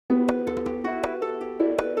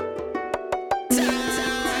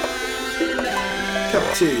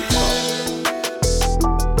Cafeteria Talk.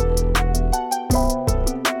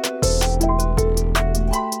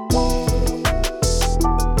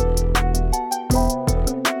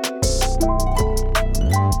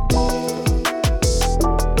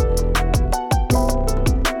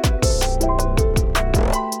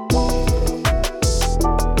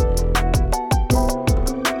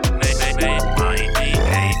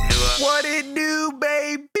 What it do,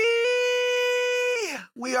 baby?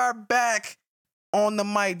 We are back on the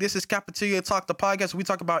mic. This is Cafeteria Talk, the podcast. We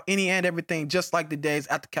talk about any and everything, just like the days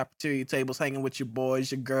at the cafeteria tables, hanging with your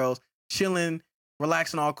boys, your girls, chilling,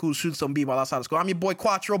 relaxing, all cool, shooting some b-ball outside of school. I'm your boy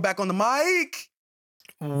Quattro, back on the mic.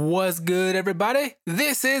 What's good, everybody?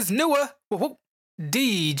 This is Nua.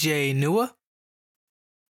 DJ Nua.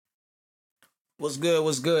 What's good?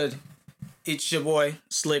 What's good? It's your boy,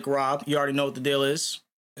 Slick Rob. You already know what the deal is.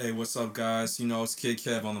 Hey, what's up, guys? You know, it's Kid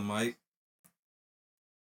Kev on the mic.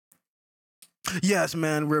 Yes,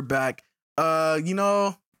 man, we're back. I'm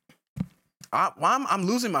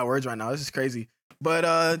losing my words right now. This is crazy.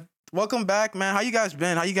 But welcome back, man. How you guys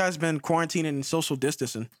been? How you guys been quarantining and social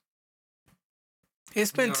distancing?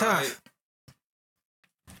 It's been tough.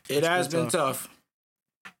 It has been tough.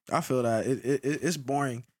 I feel that it's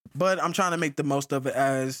boring, but I'm trying to make the most of it,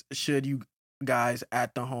 as should you guys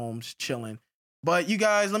at the homes chilling. But you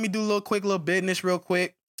guys, let me do a little business real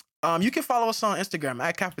quick. You can follow us on Instagram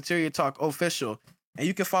at Cafeteria Talk Official, and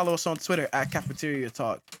you can follow us on Twitter at Cafeteria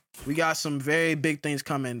Talk. We got some very big things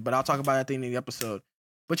coming, but I'll talk about it at the end of the episode.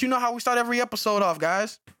 But you know how we start every episode off,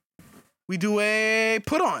 guys? We do a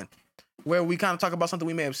put on, where we kind of talk about something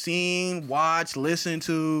we may have seen, watched, listened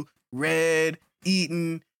to, read,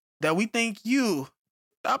 eaten, that we think you,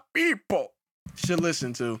 the people, should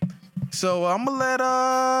listen to. So I'm gonna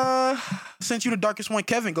let since you the darkest one,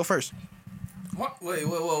 Kevin, go first. What? Wait,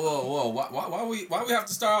 whoa. Why we have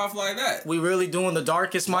to start off like that? We really doing the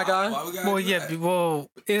darkest, my guy? Why we gotta do that?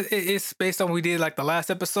 It's based on what we did like the last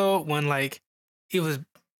episode when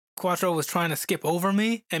Quattro was trying to skip over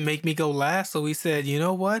me and make me go last. So we said, you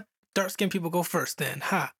know what? Dark-skinned people go first then,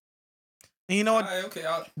 ha. And you know what? Alright, okay,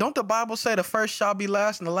 Don't the Bible say the first shall be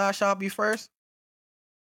last and the last shall be first?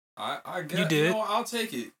 I guess, You did. You know, I'll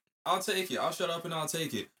take it. I'll shut up and I'll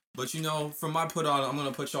take it. But you know, from my put on, I'm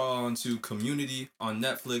gonna put y'all on to Community on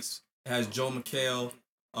Netflix. It has Joe McHale,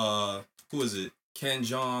 who is it? Ken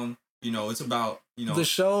Jeong. You know, it's about, you know, The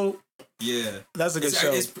show, yeah. that's a good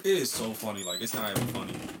show. It is so funny. Like, it's not even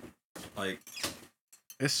funny. Like,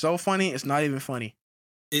 It's so funny, it's not even funny.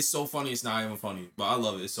 it's so funny, it's not even funny. But I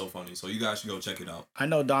love it. It's so funny. So you guys should go check it out. I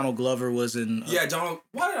know Donald Glover was in... Yeah, Donald.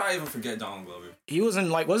 Why did I even forget Donald Glover? He was in,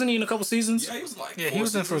 wasn't he in a couple seasons? Yeah, he was like. Yeah, he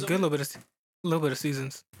was in for a good little bit of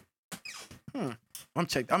seasons. I'm gonna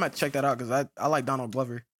check that out because I like Donald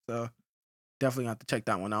Glover, so definitely have to check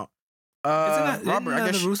that one out. Robert,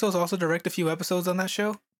 I guess the Russos also direct a few episodes on that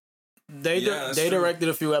show? They that's they true. directed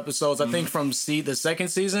a few episodes, I think, from the second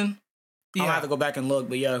season. Yeah. I'll have to go back and look,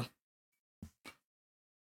 but yeah.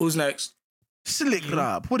 Who's next? Slick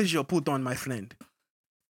Rob, what is your put on, my friend?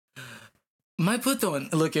 My put on,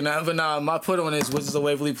 looking at, but nah, my put on is Wizards of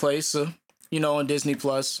Waverly Place, on Disney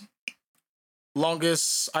Plus.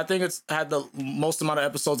 Longest, I think it's had the most amount of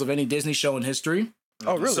episodes of any Disney show in history.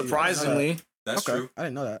 Oh, really? Surprisingly. That's Okay, true. I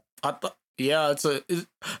didn't know that.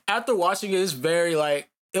 After watching it, it's very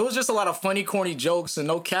it was just a lot of funny, corny jokes and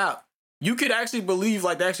no cap. You could actually believe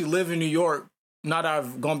they actually live in New York. Now that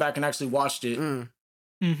I've gone back and actually watched it.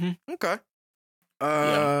 Mm-hmm. Okay.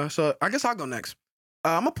 So I guess I'll go next.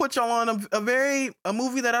 I'm gonna put y'all on a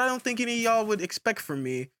movie that I don't think any of y'all would expect from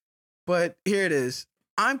me, but here it is.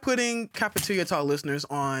 I'm putting Cafeteria Talk listeners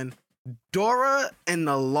on Dora and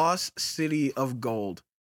the Lost City of Gold.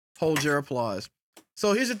 Hold your applause.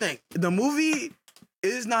 So here's the thing. The movie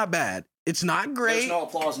is not bad. It's not great. There's no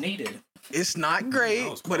applause needed. It's not great,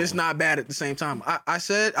 That was but it's cool. not bad at the same time. I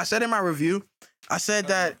said in my review, I said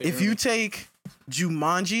that if you take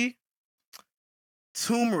Jumanji,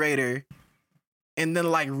 Tomb Raider, and then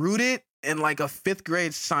root it in a 5th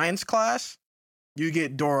grade science class, you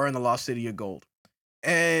get Dora and the Lost City of Gold.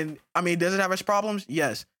 And I mean, does it have its problems?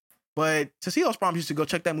 Yes. But to see those problems, you should go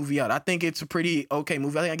check that movie out. I think it's a pretty okay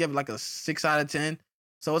movie. I think I give it a 6 out of 10.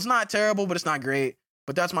 So it's not terrible, but it's not great.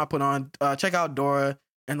 But that's my put on. Check out Dora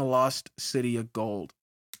and the Lost City of Gold.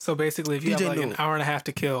 So basically, if you DJ have an Newell. hour and a half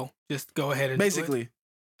to kill, just go ahead and do Basically. it.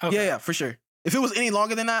 Okay. Yeah, for sure. If it was any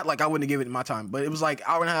longer than that, I wouldn't have given it my time. But it was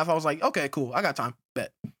hour and a half. I was like, okay, cool. I got time.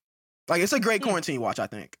 Bet. It's a great quarantine watch, I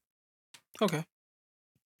think. Okay.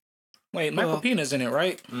 Wait, Michael Well- Pena's in it,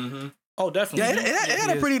 right? Mm-hmm. Oh, definitely. Yeah, it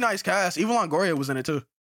had a pretty nice cast. Even Longoria was in it too.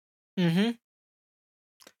 Mm-hmm.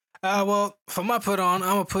 Well, for my put on, I'm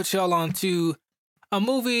gonna put y'all on to A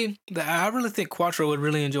movie that I really think Quattro would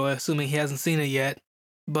really enjoy, assuming he hasn't seen it yet.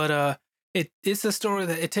 But it's a story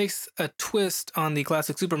that it takes a twist on the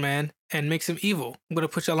classic Superman and makes him evil. I'm gonna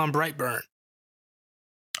put y'all on Brightburn.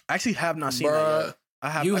 I actually have not seen that Bruh, yet.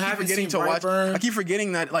 I you keep haven't forgetting seen to watch. Brightburn? I keep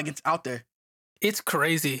forgetting that like it's out there. It's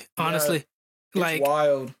crazy, honestly. It's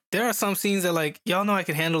wild. There are some scenes that like y'all know I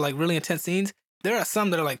can handle like really intense scenes. There are some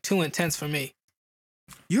that are like too intense for me.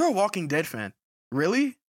 You're a Walking Dead fan,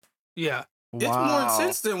 really? Yeah, It's more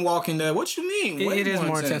intense than Walking Dead. What you mean? it is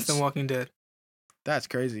more intense than Walking Dead. That's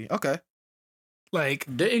crazy. Okay. Like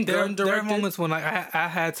Didn't there Gunn are direct it? moments when I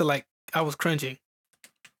had to like I was cringing.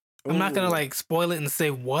 I'm not gonna Ooh. like spoil it and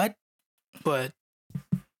say what, but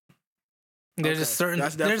there's just certain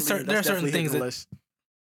That's there are definitely certain hit things the that, list.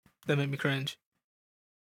 that make me cringe.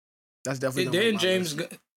 That's definitely gonna Didn't make my James list.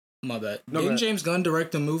 Gunn, my bad. No, Didn't go ahead. James Gunn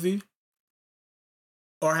direct the movie?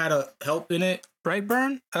 Or had a help in it?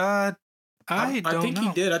 Brightburn? I don't think know.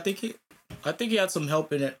 he did. I think he had some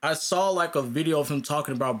help in it. I saw like a video of him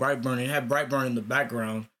talking about Brightburn. It had Brightburn in the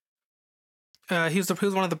background. He was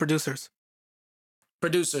one of the producers.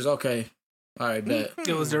 Producers, okay. All right, bet.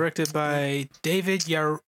 It was directed by David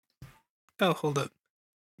hold up.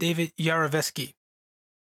 David Yarovesky.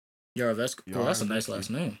 Yarovesky. Oh, that's a nice Yarovesky. last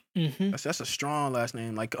name. Mm-hmm. That's a strong last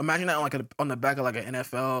name. Like imagine that on like on the back of like an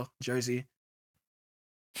NFL jersey.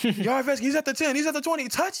 Yarovesky, he's at the 10, he's at the 20,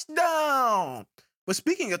 touchdown. But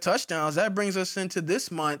speaking of touchdowns, that brings us into this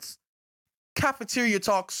month's Cafeteria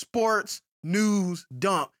Talk Sports News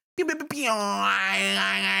Dump.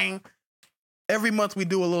 Every month we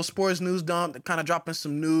do a little sports news dump, kind of dropping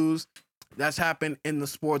some news that's happened in the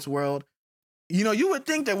sports world. You know, you would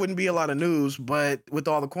think there wouldn't be a lot of news, but with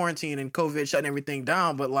all the quarantine and COVID shutting everything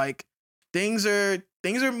down, but like things are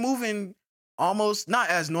moving almost not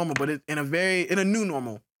as normal, but in a new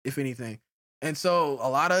normal, if anything. And so a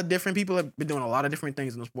lot of different people have been doing a lot of different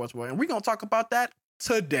things in the sports world, and we're gonna talk about that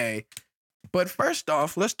today. But first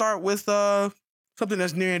off, let's start with something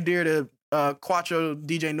that's near and dear to Quattro,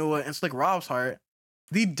 DJ Noah, and Slick Rob's heart: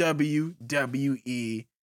 the WWE,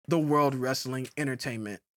 the World Wrestling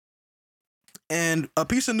Entertainment. And a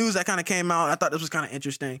piece of news that kind of came out, I thought this was kind of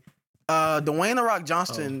interesting. Dwayne "The Rock"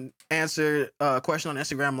 Johnson answered a question on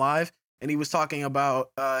Instagram Live, and he was talking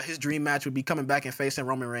about his dream match would be coming back and facing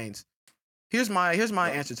Roman Reigns. Here's my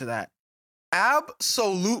answer to that.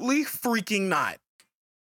 Absolutely freaking not.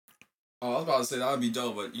 Oh, I was about to say that would be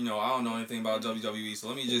dope, but you know, I don't know anything about WWE, so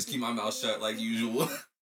let me just keep my mouth shut like usual.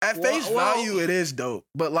 At face Well- value, it is dope,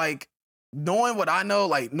 but like knowing what I know,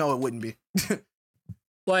 like no, it wouldn't be.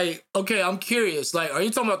 Like, okay, I'm curious. Like, are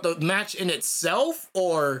you talking about the match in itself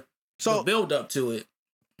or the So build up to it?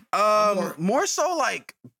 more- more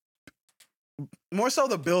so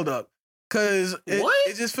the build up, cause What?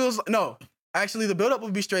 it just feels no. Actually, the build up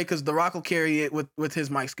would be straight because The Rock will carry it with his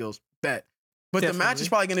mic skills. Bet. But the match Definitely. is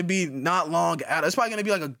probably going to be not long. It's probably going to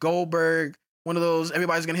be like a Goldberg, one of those.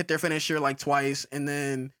 Everybody's going to hit their finisher like twice, and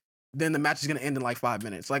then the match is going to end in like 5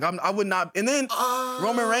 minutes. Like I would not. And then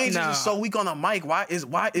Roman Reigns is just so weak on the mic. Why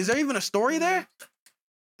is there even a story there?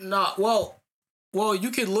 Nah, well,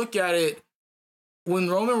 you could look at it when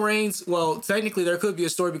Roman Reigns. Well, technically, there could be a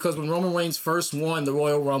story because when Roman Reigns first won the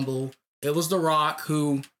Royal Rumble, it was The Rock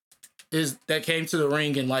that came to the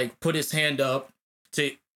ring and like put his hand up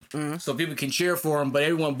to so people can cheer for him, but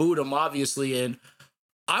everyone booed him obviously. And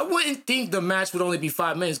I wouldn't think the match would only be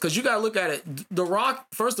 5 minutes because you got to look at it. The Rock,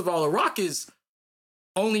 first of all, The Rock is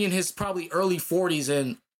only in his probably early 40s,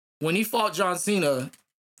 and when he fought John Cena,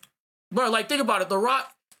 bro, like think about it. The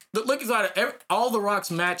Rock. Look at it. All The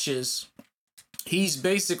Rock's matches, he's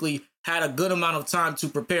basically had a good amount of time to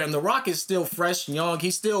prepare. And The Rock is still fresh and young.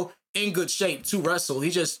 He's still in good shape to wrestle. He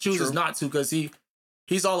just chooses not to because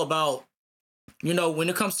he's all about, you know, when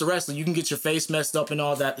it comes to wrestling, you can get your face messed up and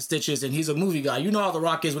all that, the stitches. And he's a movie guy. You know how The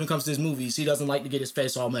Rock is when it comes to his movies. He doesn't like to get his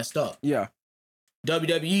face all messed up. Yeah.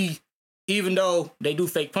 WWE, even though they do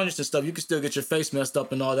fake punches and stuff, you can still get your face messed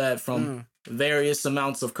up and all that from various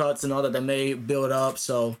amounts of cuts and all that may build up.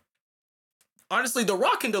 So honestly, The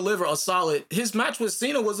Rock can deliver a solid. His match with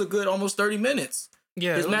Cena was a good almost 30 minutes.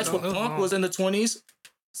 Yeah, His match with Punk was in the 20s.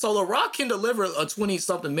 So The Rock can deliver a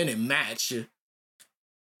 20-something minute match.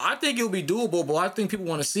 I think it'll be doable, but I think people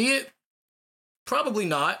want to see it. Probably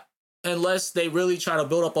not, unless they really try to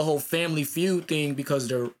build up a whole family feud thing because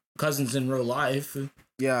they're cousins in real life.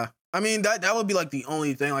 Yeah. I mean that would be like the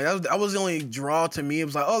only thing. Like that was the only draw to me. It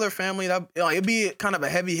was like, oh, they're family. That like, it'd be kind of a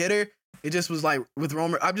heavy hitter. It just was like with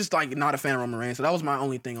Roman. I'm just like not a fan of Roman Reigns, so that was my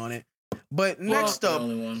only thing on it. But next up,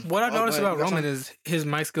 what I noticed about Roman is his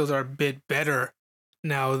mic skills are a bit better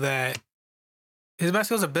now that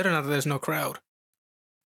there's no crowd.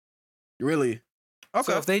 really,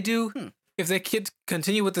 Okay. So if they do, Hmm. if they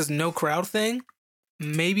continue with this no crowd thing,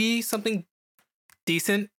 maybe something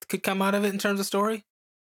decent could come out of it in terms of story.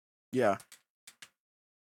 Yeah.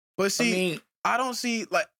 But see, I mean, I don't see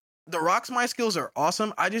like the Rock's mic skills are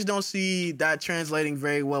awesome. I just don't see that translating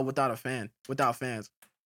very well without fans.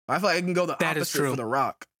 I feel like it can go the That is opposite true. for the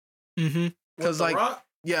Rock. Mm-hmm. Because The like Rock?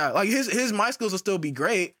 yeah, like his mic skills will still be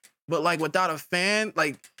great, but like without a fan,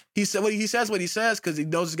 like he says what he says because he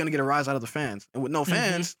knows he's gonna get a rise out of the fans, and with no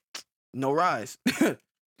fans, no rise.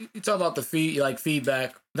 You talk about the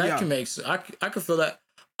feedback. That Yeah. can make sense. I can feel that.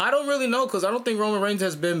 I don't really know because I don't think Roman Reigns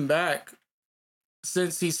has been back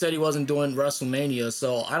since he said he wasn't doing WrestleMania.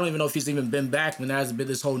 So I don't even know if he's even been back when there has been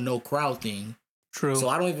this whole no crowd thing. True. So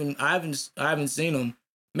I haven't seen him.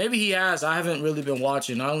 Maybe he has. I haven't really been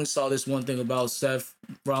watching. I only saw this one thing about Seth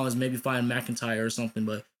Rollins maybe fighting McIntyre or something,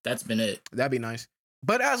 but that's been it. That'd be nice.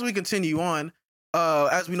 But as we continue on,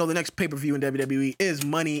 as we know, the next pay-per-view in WWE is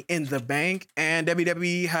Money in the Bank, and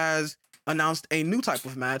WWE has announced a new type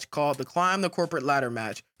of match called the Climb the Corporate Ladder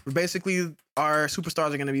match, where basically our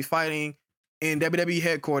superstars are going to be fighting in WWE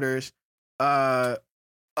headquarters, up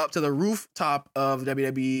to the rooftop of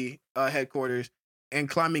WWE headquarters, and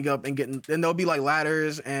climbing up and getting. And there'll be like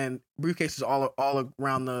ladders and briefcases all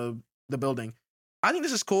around the building. I think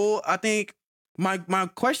this is cool. I think my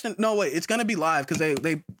question. No, wait, it's gonna be live because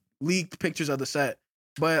they leaked pictures of the set.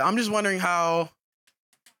 But I'm just wondering how.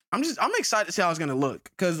 I'm excited to see how it's gonna look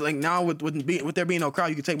because like now with there being no crowd,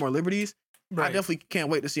 you can take more liberties. I Right. definitely can't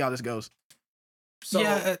wait to see how this goes. So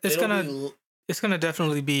Yeah, it's it'll gonna- be- It's gonna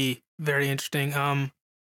definitely be very interesting.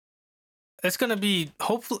 It's gonna be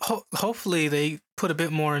hopefully they put a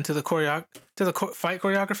bit more into the fight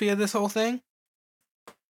choreography of this whole thing.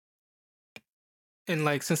 And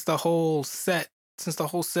like since the whole set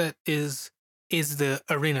is the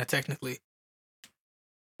arena technically.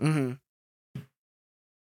 Mm-hmm.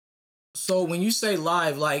 So when you say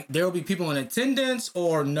live, like there will be people in attendance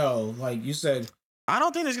or no? Like you said, I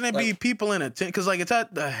don't think there's gonna be Like- people in attendance because like it's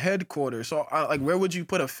at the headquarters. So like, where would you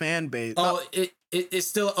put a fan base? it's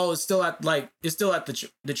still at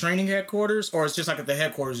the training headquarters, or it's just like at the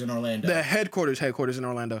headquarters in Orlando. The headquarters in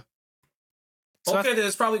Orlando. So Okay, then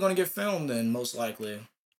it's probably going to get filmed then, most likely.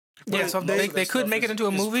 Yeah, so Most they of this could stuff make it into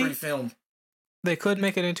a is movie. pre-filmed. They could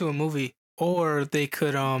make it into a movie, or they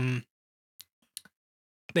could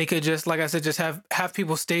just like I said, just have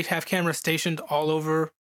people have cameras stationed all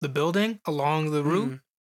over the building along the route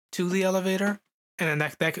to the elevator, and then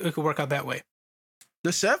that it could work out that way.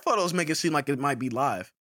 The set photos make it seem like it might be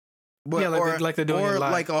live. But, Yeah, like they're doing it or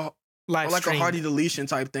live. like a Live like stream. a Hardy deletion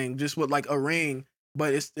type thing, just with like a ring,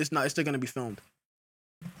 but it's not. It's still gonna be filmed.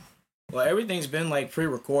 Well, everything's been like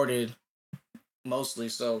pre-recorded mostly,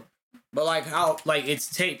 so but like how like it's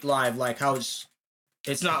taped live, like how it's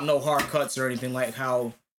not no hard cuts or anything like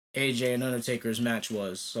how AJ and Undertaker's match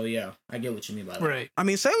was. So yeah, I get what you mean by that. Right. I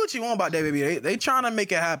mean, say what you want about WWE. They trying to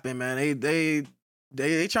make it happen, man. They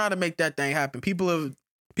trying to make that thing happen. People have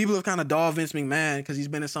kind of dogged Vince McMahon because he's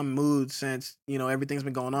been in some mood since everything's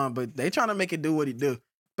been going on. But they trying to make it do what he do.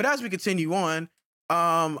 But as we continue on,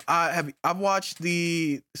 I've watched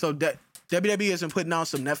WWE has been putting out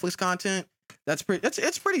some Netflix content.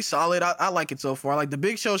 It's pretty solid. I like it so far. Like the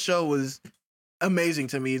Big Show was amazing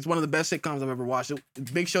to me. It's one of the best sitcoms I've ever watched.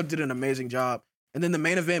 Big Show did an amazing job. And then the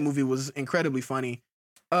Main Event movie was incredibly funny.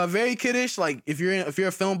 Very kiddish. Like if you're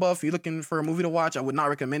a film buff, you're looking for a movie to watch, I would not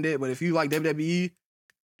recommend it. But if you like WWE,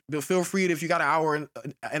 feel free to, if you got an hour and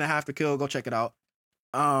a half to kill, go check it out.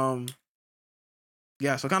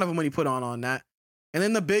 Yeah, so kind of a money put on that. And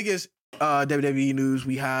then the biggest WWE news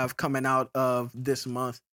we have coming out of this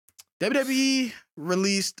month. WWE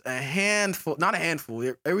released not a handful.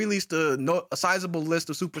 It released a sizable list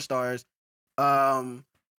of superstars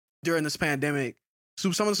during this pandemic.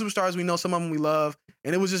 So some of the superstars we know, some of them we love,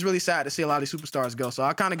 and it was just really sad to see a lot of these superstars go. So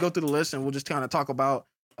I'll kind of go through the list, and we'll just kind of talk about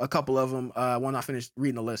a couple of them when I finish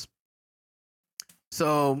reading the list.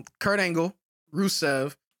 So Kurt Angle,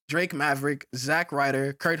 Rusev, Drake Maverick, Zack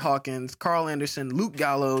Ryder, Kurt Hawkins, Carl Anderson, Luke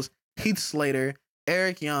Gallows, Heath Slater,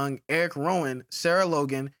 Eric Young, Eric Rowan, Sarah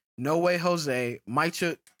Logan, No Way Jose, Mike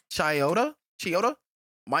Chioda,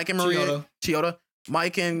 Mike and Maria Chioda,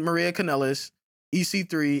 Mike and Maria Kanellis,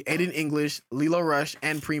 EC3, Aiden English, Lilo Rush,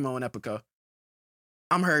 and Primo and Epico.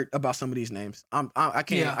 I'm hurt about some of these names. I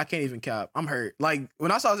can't even cap. I'm hurt. Like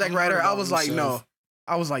when I saw Zack Ryder, I was like, no.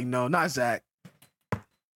 I was like, no, not Zack.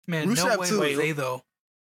 Man, Rusev no way too. Jose though.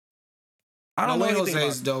 I don't know anything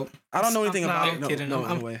Jose's about. dope. I don't know anything about. I'm kidding. No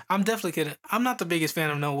way. I'm definitely kidding. I'm not the biggest fan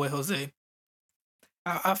of No Way Jose.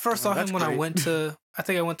 I first saw him that's when I great. went to,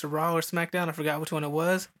 I went to Raw or SmackDown. I forgot which one it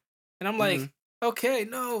was. And I'm like, Mhm. okay,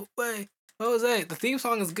 no way Jose, the theme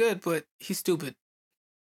song is good, but he's stupid.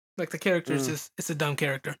 Like the character is just, it's a dumb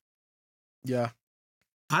character. Yeah.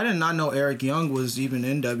 I did not know Eric Young was even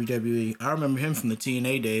in WWE. I remember him from the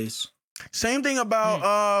TNA days. Same thing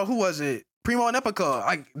about who was it? Primo and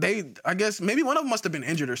Epica. I guess maybe one of them must have been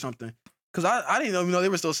injured or something. Cause I didn't even know they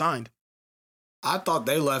were still signed. I thought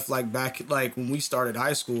they left like back like when we started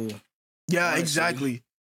high school. Yeah, honestly. exactly.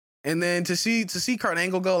 And then to see Kurt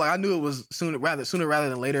Angle go, like I knew it was sooner rather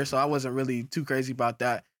than later, so I wasn't really too crazy about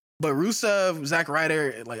that. But Rusev, Zack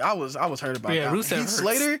Ryder, like I was hurt about that. Rusev Heath hurts.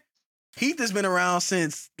 Slater, Heath has been around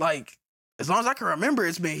since like as long as I can remember.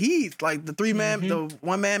 It's been Heath, like the the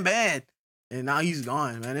 1-man band, and now he's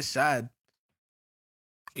gone. Man, it's sad.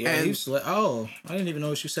 Yeah, And- he was like, oh, I didn't even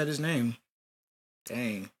know she said his name.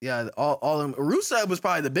 Dang. Yeah, all of them. Rusev was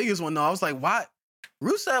probably the biggest one though. I was like, why?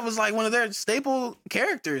 Rusev was like one of their staple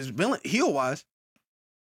characters, heel wise.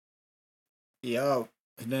 Yeah.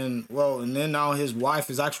 And then now his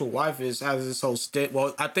actual wife has this whole stint.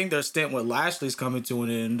 Well, I think their stint with Lashley's coming to an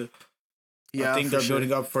end. Yeah, I think for they're sure.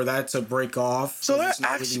 building up for that to break off. So they're it's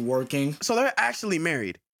not actually- really working. So they're actually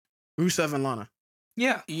married, Rusev and Lana.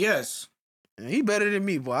 Yeah. Yes. And he better than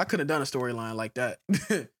me, boy. I could have done a storyline like that.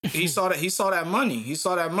 He saw that money. He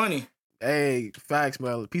saw that money. Hey, facts,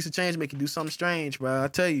 bro. A piece of change make you do something strange, bro. I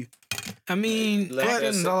tell you. I mean, Like I acting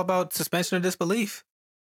is said- all about suspension of disbelief.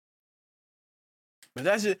 But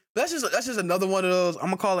that's just another one of those.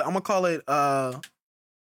 I'm gonna call it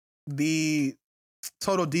the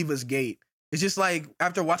Total Divas gate. It's just like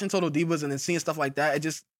after watching Total Divas and then seeing stuff like that,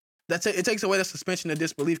 it takes away the suspension of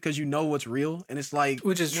disbelief because you know what's real, and it's like,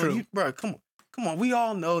 Which is true. bro. Come on. We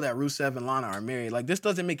all know that Rusev and Lana are married. Like this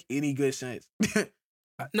doesn't make any good sense.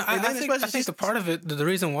 No, And then I especially think the part of it, the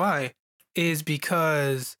reason why is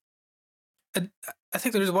because I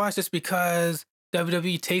think the reason why is just because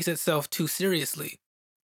WWE takes itself too seriously.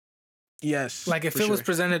 Yes. Like if for it was sure.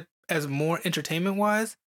 presented as more entertainment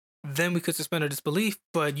wise, then we could suspend our disbelief.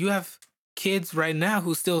 But you have kids right now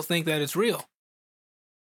who still think that it's real.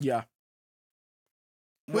 Yeah.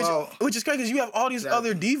 Which Well, is crazy because you have all these that-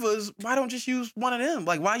 other divas. Why don't just use one of them?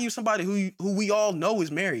 Like, why use somebody who we all know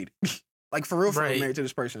is married? Like for real, Right. married to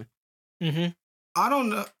this person. Mm-hmm. I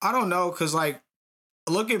don't know, because like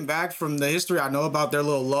looking back from the history I know about their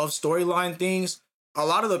little love storyline things, a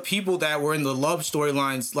lot of the people that were in the love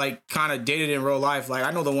storylines like kind of dated in real life. Like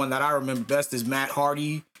I know the one that I remember best is Matt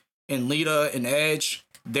Hardy and Lita and Edge.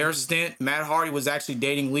 Their stint, Matt Hardy was actually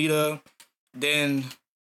dating Lita. Then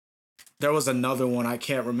there was another one I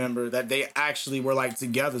can't remember that they actually were like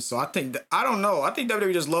together. So I think I don't know. I think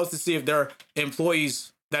WWE just loves to see if their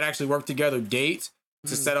employees that actually work together date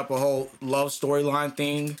to set up a whole love storyline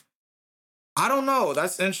thing. I don't know.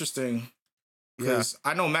 That's interesting. Because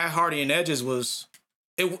I know Matt Hardy and Edge's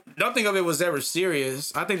nothing of it was ever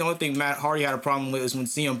serious. I think the only thing Matt Hardy had a problem with is when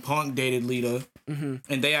CM Punk dated Lita, Mm-hmm.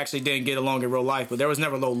 and they actually didn't get along in real life. But there was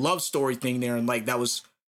never no love story thing there, and like that was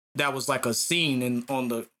like a scene on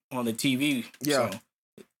the TV. Yeah. So,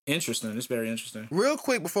 interesting. It's very interesting. Real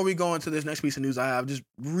quick before we go into this next piece of news I have, just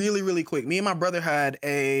really, really quick. Me and my brother had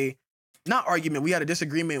not argument, we had a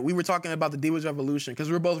disagreement. We were talking about the Divas Revolution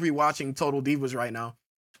because we're both rewatching Total Divas right now.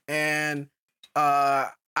 And I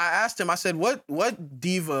asked him, I said, what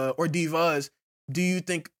diva or divas do you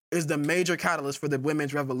think is the major catalyst for the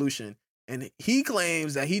women's revolution? And he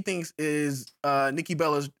claims that he thinks is Nikki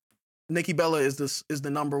Bella is the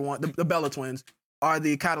number one. The Bella twins are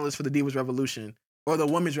the catalyst for the Divas Revolution or the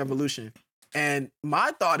women's revolution. And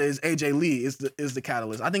my thought is AJ Lee is the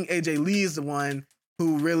catalyst. I think AJ Lee is the one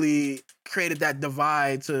who really created that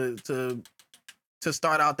divide to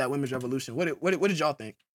start out that women's revolution. What did y'all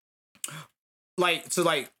think?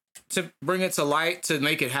 To bring it to light, to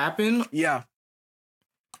make it happen. Yeah.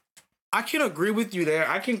 I can agree with you there.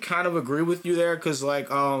 I can kind of agree with you there because, like,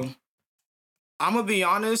 I'm gonna be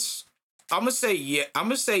honest. I'm gonna say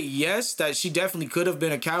yes that she definitely could have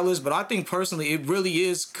been a catalyst, but I think personally it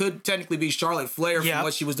really could technically be Charlotte Flair Yeah. from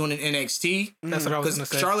what she was doing in NXT. That's what I was Because gonna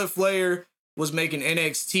say. Charlotte Flair was making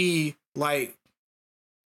NXT like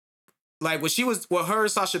what her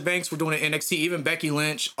and Sasha Banks were doing in NXT, even Becky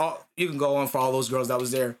Lynch. You can go on for all those girls that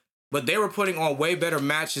was there, but they were putting on way better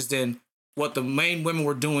matches than what the main women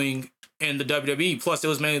were doing in the WWE. Plus, it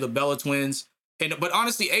was mainly the Bella Twins. But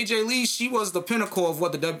honestly, AJ Lee, she was the pinnacle of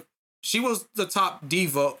what she was the top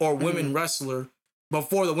diva or women wrestler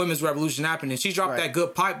before the women's revolution happened. And she dropped that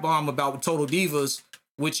good pipe bomb about Total Divas,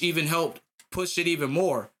 which even helped push it even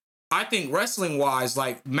more. I think wrestling wise,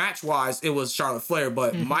 like match wise, it was Charlotte Flair,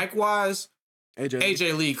 but mic wise,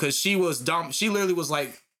 AJ Lee, because she was dumb. She literally was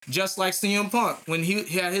like just like CM Punk when he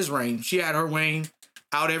had his reign. She had her reign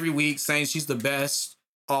out every week, saying she's the best,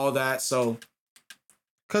 all that. So,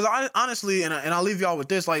 because I honestly, and I'll leave y'all with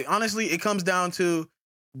this. Like honestly, it comes down to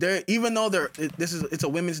even though it's a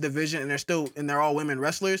women's division and they're all women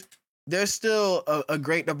wrestlers. There's still a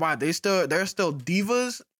great divide. There's still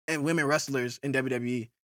divas and women wrestlers in WWE,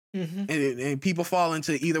 and people fall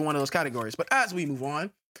into either one of those categories. But as we move on,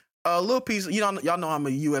 a little piece. Y'all know I'm a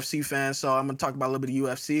UFC fan, so I'm gonna talk about a little bit of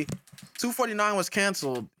UFC. 249 was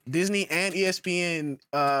canceled. Disney and ESPN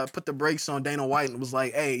put the brakes on Dana White and was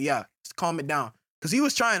like, "Hey, yeah, just calm it down," because he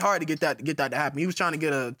was trying hard to get that to happen. He was trying to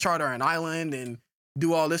get a charter an island and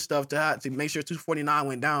do all this stuff to make sure 249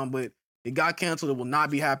 went down, but it got canceled. It will not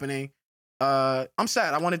be happening. I'm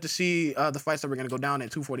sad. I wanted to see the fights that were going to go down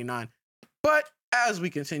at 249. But as we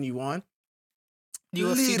continue on,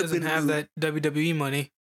 UFC doesn't have that WWE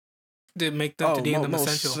money to make them to deem them most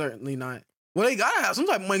essential. Certainly not. Well, they gotta have some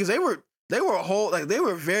type of money because they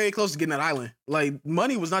were very close to getting that island. Like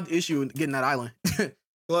money was not the issue in getting that island.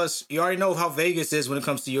 plus you already know how Vegas is when it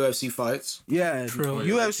comes to UFC fights. Yeah, True. Oh,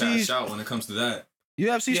 yeah, they UFC's cash out when it comes to that.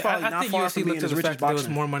 UFC's probably I not think far UFC from being looked at as the rich as fact that there was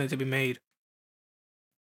boxing. more money to be made.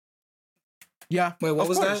 Yeah. Wait, what of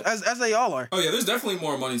was course, that? As they all are. Oh yeah, there's definitely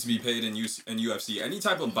more money to be paid in UFC. Any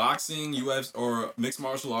type of boxing, UFC, or mixed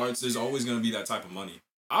martial arts, there's always going to be that type of money.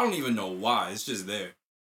 I don't even know why. It's just there.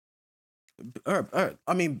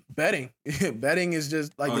 I mean, betting. Betting is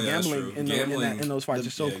just like Oh, the yeah, that's gambling true. in those fights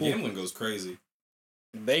is so cool. Gambling goes crazy.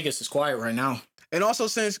 Vegas is quiet right now. And also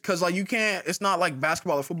because like you can't, it's not like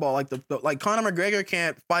basketball or football. Like like Conor McGregor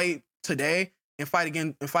can't fight today and fight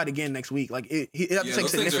again next week. Like it have to Yeah, take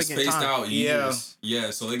those things are significant spaced time. out years. Yeah,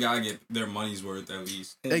 so they gotta get their money's worth at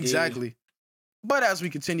least. Indeed. Exactly. But as we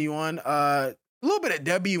continue on, a little bit of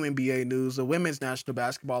WNBA news. The Women's National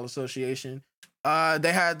Basketball Association.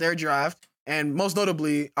 They had their draft, and most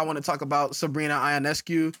notably, I want to talk about Sabrina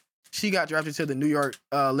Ionescu. She got drafted to the New York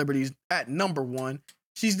Liberties at number 1.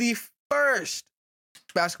 She's the first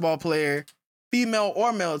basketball player, female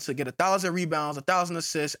or male, to get 1,000 rebounds, 1,000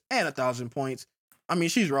 assists, and 1,000 points. I mean,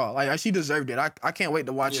 she's raw. Like she deserved it. I can't wait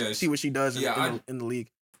to watch see what she does in the league.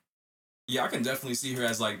 Yeah, I can definitely see her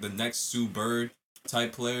as like the next Sue Bird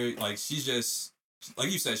type player. Like she's just,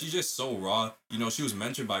 like you said, she's just so raw. You know, she was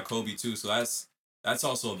mentored by Kobe too, so that's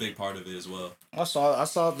also a big part of it as well. I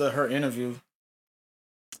saw her interview.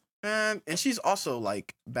 And she's also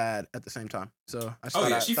like bad at the same time. So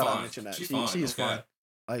I she's thought fine. I'd mention that. She's She is fine. fine.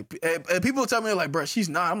 Like and people tell me like, bro, she's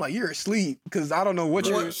not. I'm like, you're asleep because I don't know what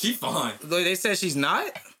you're. She fine. They said she's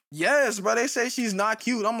not. Yes, bro. They say she's not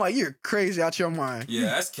cute. I'm like, you're crazy out your mind.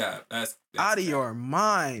 Yeah, that's cap. That's Out of cap. your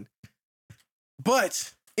mind.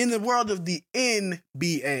 But in the world of the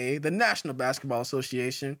NBA, the National Basketball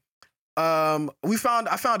Association, I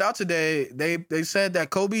found out today they said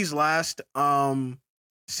that Kobe's last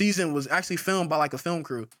season was actually filmed by like a film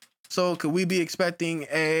crew. So could we be expecting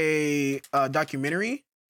a documentary?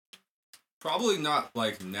 Probably not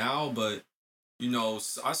like now, but you know,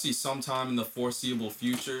 I see sometime in the foreseeable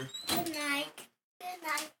future. Good night. Good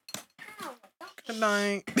night. Ow. Good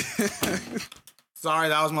night. Sorry,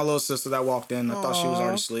 that was my little sister that walked in. I thought she was Aw.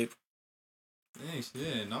 already asleep. Thanks.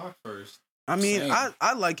 Yeah, knock first. I mean, Same.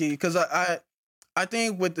 I like it because I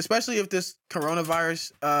think with especially if this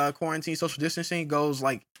coronavirus quarantine social distancing goes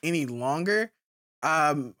like any longer,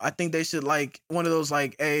 I think they should like one of those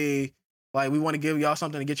like we want to give y'all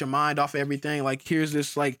something to get your mind off of everything. Like here's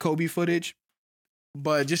this like Kobe footage,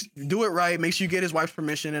 but just do it right. Make sure you get his wife's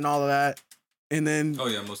permission and all of that, and then Oh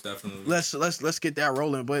yeah, most definitely. let's get that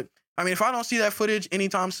rolling. But I mean, if I don't see that footage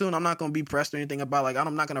anytime soon, I'm not gonna be pressed or anything about like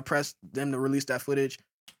I'm not gonna press them to release that footage.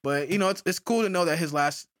 But you know, it's cool to know that his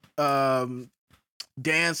last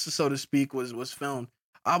dance, so to speak, was filmed.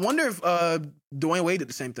 I wonder if Dwayne Wade did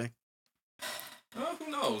the same thing. Who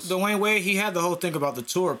knows? Dwayne Wade, he had the whole thing about the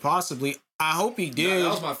tour. Possibly, I hope he Yeah, did. that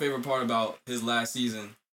was my favorite part about his last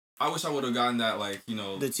season. I wish I would have gotten that, like, you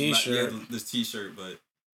know, The t-shirt. this T-shirt, but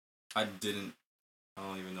I didn't. I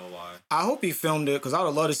don't even know why. I hope he filmed it because I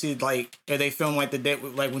would love to see like if they filmed like the day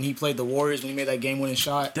like when he played the Warriors when he made that game-winning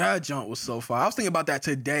shot. That jump was so far. I was thinking about that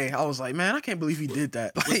today. I was like, man, I can't believe he did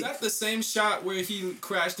that. Was Like, that the same shot where he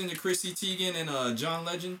crashed into Chrissy Teigen and John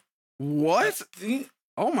Legend? what?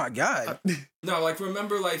 Oh my god. No, like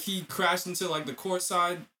remember, like he crashed into like the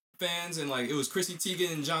courtside fans and like it was Chrissy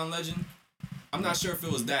Teigen and John Legend. I'm not sure if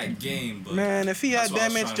it was that game, but Man, if he had that's what I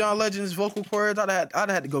was damaged trying John Legend's vocal cords, I'd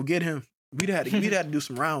had to go get him. We'd had to do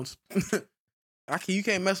some rounds. You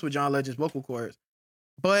can't mess with John Legend's vocal cords.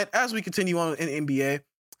 But as we continue on in NBA,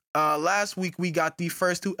 last week we got the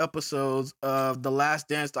first 2 episodes of the Last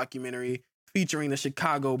Dance documentary featuring the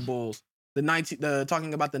Chicago Bulls.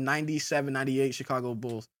 Talking about the 97-98 Chicago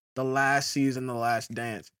Bulls, the last season, the Last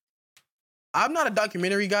Dance. I'm not a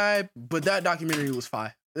documentary guy, but that documentary was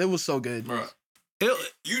fire. It was so good. Bro,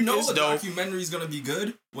 It, you know it's the dope. documentary is gonna be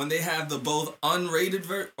good when they have the both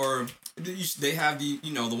unrated or they have the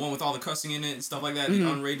the one with all the cussing in it and stuff like that, the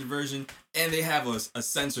unrated version, and they have a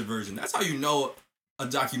censored version. That's how you know a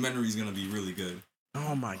documentary is gonna be really good.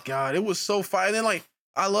 Oh my god, it was so fire. And then like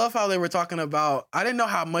I love how they were talking about. I didn't know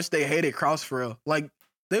how much they hated Krause for real. Like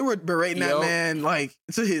they were berating that man like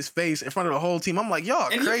to his face in front of the whole team. I'm like, y'all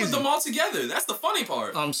And crazy. he put them all together. That's the funny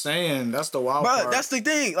part. I'm saying that's the wild But part. that's the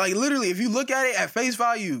thing. Like literally, if you look at it at face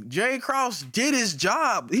value, Jerry Krause did his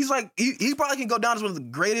job. He's like he probably can go down as one of the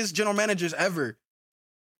greatest general managers ever.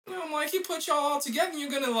 I'm like, he put y'all all together and you're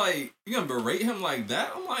gonna berate him like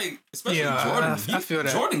that? I'm like, especially Yeah, Jordan. I feel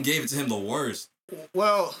that. Jordan gave it to him the worst.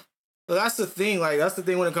 Well, that's the thing. Like that's the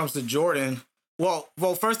thing when it comes to Jordan. Well,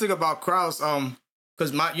 first thing about Krause,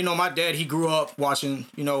 because my dad, he grew up watching,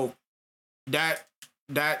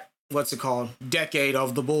 that what's it called, decade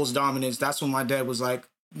of the Bulls dominance. That's when my dad was like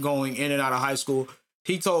going in and out of high school.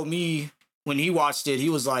 He told me when he watched it, he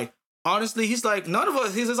was like, honestly, he's like, none of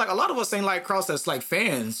us, he's like, a lot of us ain't like Krause as like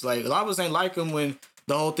fans. Like a lot of us ain't like him when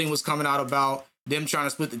the whole thing was coming out about them trying to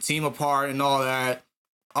split the team apart and all that,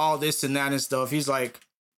 all this and that and stuff. He's like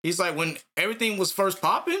when everything was first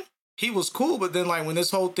popping, he was cool, but then like when this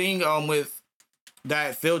whole thing with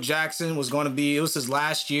that Phil Jackson was going to be, it was his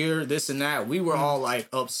last year, this and that, we were all like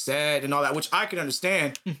upset and all that, which I can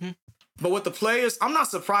understand. But with the players, I'm not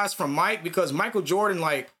surprised from Mike, because Michael Jordan,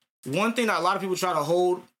 like one thing that a lot of people try to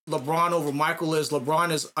hold LeBron over Michael is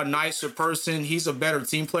LeBron is a nicer person. He's a better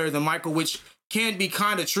team player than Michael, which can be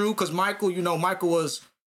kind of true because Michael was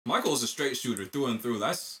a straight shooter through and through.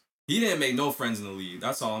 He didn't make no friends in the league.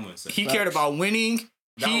 That's all I'm gonna say. he cared about winning.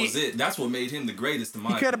 That was it. That's what made him the greatest in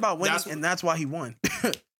my He cared about winning, That's- and that's why he won.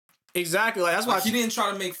 Exactly. Like that's why Like, he didn't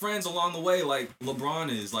try to make friends along the way like LeBron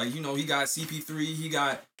is. Like, he got CP3, he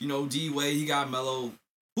got, D-Wade, he got Melo.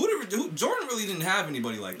 Jordan really didn't have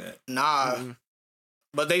anybody like that. Nah.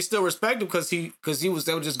 But they still respect him because he was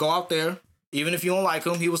able to just go out there, even if you don't like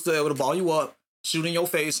him, he was still able to ball you up, shoot in your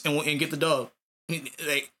face, and get the dub.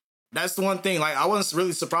 Like, that's the one thing. Like, I wasn't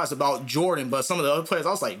really surprised about Jordan, but some of the other players, I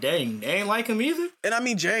was like, dang, they ain't like him either. And I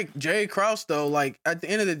mean, Jerry Krause though, like at the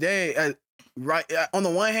end of the day, on the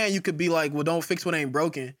one hand, you could be like, well, don't fix what ain't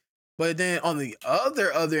broken, but then on the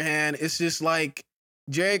other hand, it's just like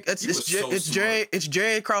it's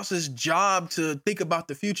Jerry Krause's job to think about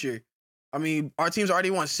the future. I mean, our team's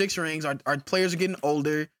already won 6 rings. Our players are getting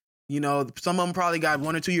older. Some of them probably got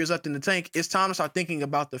 1 or 2 years left in the tank. It's time to start thinking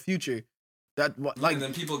about the future. And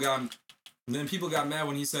then people got mad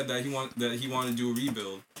when he said that he wanted to do a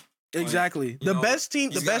rebuild. Exactly. The best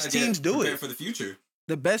teams do it for the future.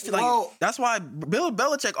 The best, Well- that's why Bill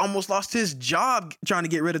Belichick almost lost his job trying to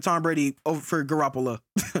get rid of Tom Brady for Garoppolo.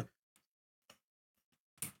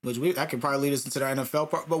 Which that could probably lead us into the NFL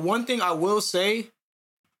part. But one thing I will say,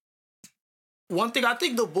 I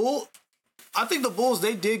think the Bulls,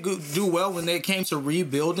 they did do well when they came to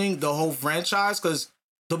rebuilding the whole franchise, because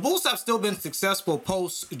the Bulls have still been successful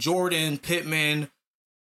post Jordan, Pittman,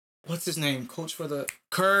 what's his name, coach for the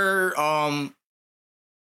Kerr,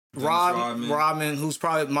 Rodman, who's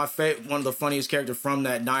probably my favorite, one of the funniest characters from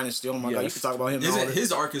that dynasty. Oh my god, you can talk about him.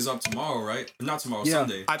 His arc is up tomorrow, right? Not tomorrow,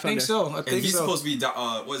 Sunday. I think so. And he's supposed to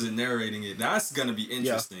be narrating it. That's gonna be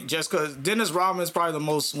interesting. Just because Dennis Rodman is probably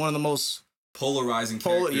one of the most polarizing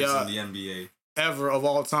characters in the NBA ever of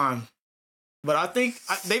all time. But I think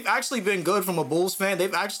they've actually been good from a Bulls fan.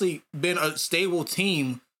 They've actually been a stable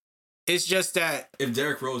team. It's just that if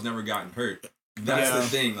Derrick Rose never gotten hurt, that's the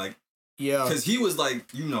thing. Like, because he was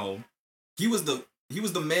like, he was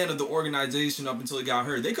the man of the organization up until he got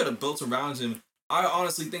hurt. They could have built around him. I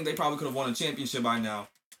honestly think they probably could have won a championship by now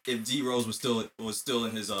if D Rose was still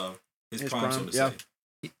in his prime, so to say.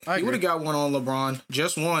 He would have got one on LeBron.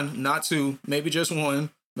 Just one, not two. Maybe just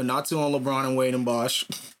one, but not two on LeBron and Wade and Bosh.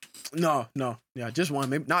 No. Yeah, just one.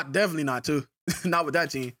 Maybe definitely not two. Not with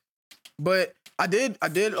that team. But I did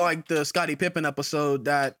like the Scottie Pippen episode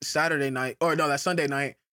that Sunday night. I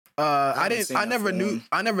never knew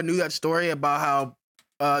that story about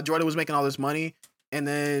how Jordan was making all this money, and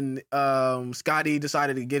then Scottie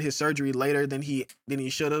decided to get his surgery later than he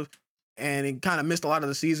should have, and it kind of missed a lot of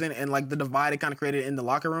the season, and like the divide it kind of created in the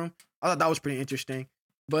locker room. I thought that was pretty interesting.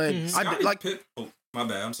 But my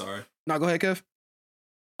bad. I'm sorry. No, go ahead, Kev.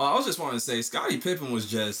 I was just wanting to say Scottie Pippen was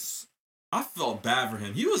just. I felt bad for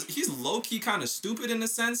him. He's low key kind of stupid in a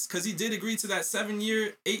sense because he did agree to that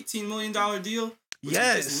 7-year, $18 million deal. Which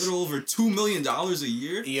is just a little over $2 million a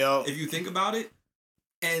year. Yep. If you think about it,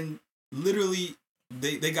 and literally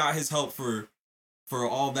they got his help for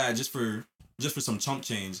all that just just for some chump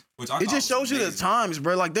change, which It just shows you the times,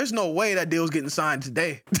 bro. Like, there's no way that deal's getting signed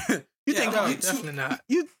today. You think No, only definitely not.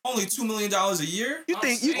 only $2 million a year? you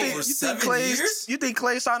think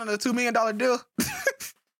Clay's signing a $2 million deal?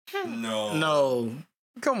 No. No.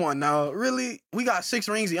 Come on now, really? We got 6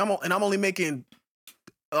 rings, and I'm only making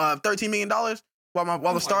 $13 million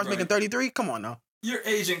while the Stars making 33. Come on now. Your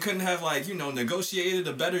agent couldn't have negotiated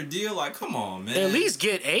a better deal. Like, come on, man. At least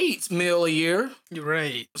get $8 million a year. You're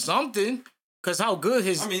right. Something. Cause how good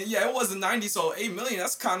his I mean, yeah, it was the 90s, so $8 million.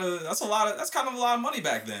 That's kind of a lot of money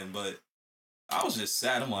back then. But I was just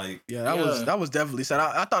sad. I'm like, Yeah, that was definitely sad.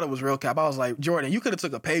 I thought it was real cap. I was like, Jordan, you could have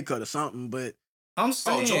took a pay cut or something, but I'm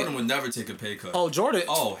saying Jordan would never take a pay cut. Jordan.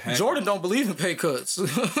 Heck Jordan don't believe in pay cuts.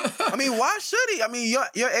 I mean, why should he? I mean,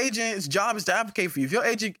 your agent's job is to advocate for you.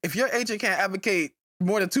 If your agent can't advocate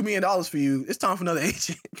more than $2 million for you, it's time for another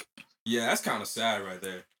agent. Yeah, that's kind of sad right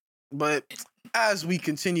there. But as we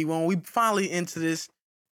continue on, we finally into this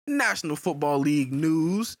National Football League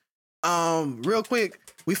news. Real quick,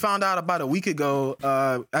 we found out about a week ago,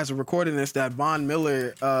 as of recording this, that Von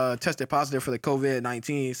Miller tested positive for the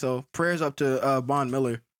COVID-19. So prayers up to Von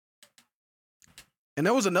Miller. And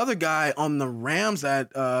there was another guy on the Rams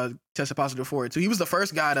that tested positive for it too. He was the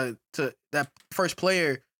first guy that first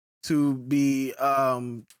player to be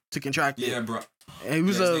to contract it. Yeah, bro. And he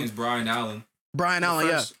was his name's Brian Allen. Brian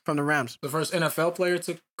Allen, from the Rams. The first NFL player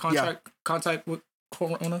to contact with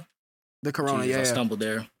Corona. The Corona, Jeez, I stumbled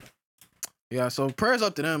there. Yeah, so prayers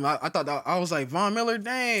up to them. I thought I was like, Von Miller,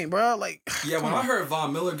 dang, bro. Like, yeah, when I heard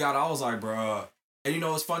Von Miller got it, I was like, bro. And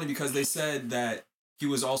it's funny because they said that he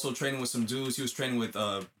was also training with some dudes. He was training with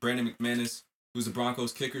Brandon McManus, who's the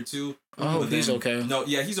Broncos kicker too. Oh, he's okay. No,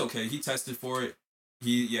 yeah, he's okay. He tested for it.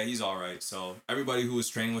 He's all right. So everybody who was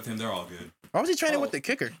training with him, they're all good. Why was he training with the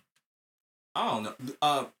kicker? I don't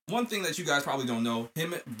know. One thing that you guys probably don't know,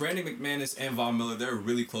 Brandon McManus and Von Miller, they're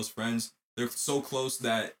really close friends. They're so close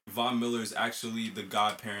that Von Miller is actually the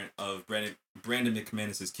godparent of Brandon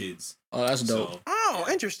McManus's kids. Oh, that's dope. So, Oh,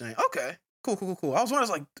 interesting. Okay. Cool. I was wondering,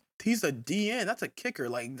 like, he's a DN. That's a kicker.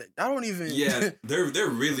 Like, I don't even. Yeah, they're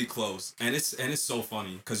really close, and it's so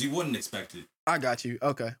funny because you wouldn't expect it. I got you.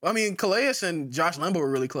 Okay. I mean, Calais and Josh Lambo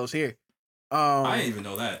were really close here. I didn't even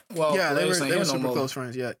know that. Well, yeah, they were super no close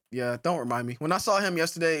friends. Yeah. Don't remind me. When I saw him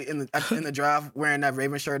yesterday in the drive wearing that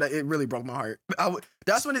Raven shirt, it really broke my heart.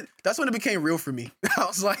 That's when it became real for me. I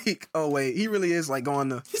was like, oh wait, he really is like going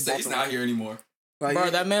to. He's not here anymore. Like, bro,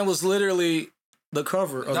 that man was literally the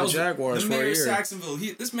cover of the Jaguars for a year.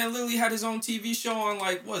 Saxonville. This man literally had his own TV show on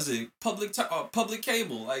public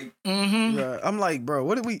cable. Like, yeah, I'm like, bro,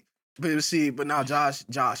 what did we? But now Josh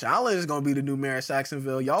Allen is gonna be the new mayor of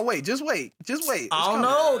Saxonville. Y'all just wait. I don't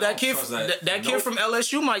know. That kid from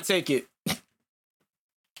LSU might take it.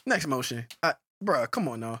 Next motion, bro. Come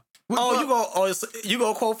on now. You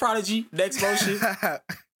go quote Prodigy next motion,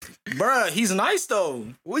 bro. He's nice though.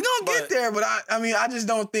 We gonna get there, but I just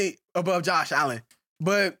don't think above Josh Allen.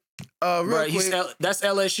 But real quick, that's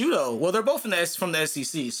LSU though. Well, they're both from the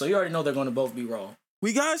SEC, so you already know they're going to both be wrong.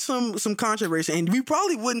 We got some controversy, and we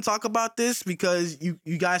probably wouldn't talk about this because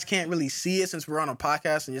you guys can't really see it since we're on a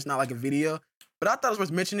podcast and it's not like a video. But I thought it was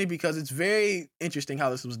worth mentioning because it's very interesting how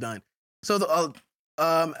this was done. So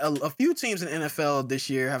a few teams in the NFL this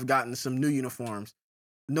year have gotten some new uniforms,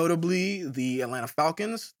 notably the Atlanta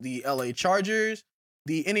Falcons, the LA Chargers,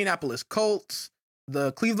 the Indianapolis Colts,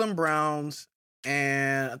 the Cleveland Browns,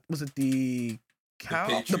 and was it the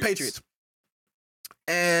Patriots?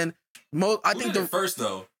 And I think the first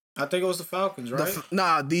though. I think it was the Falcons, right? Who's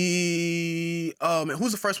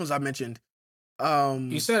the first ones I mentioned?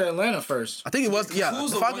 You said Atlanta first. I think it was. Yeah,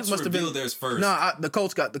 the Falcons must have been theirs first. No, the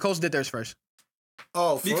Colts did theirs first.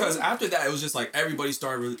 Oh, because after that it was just like everybody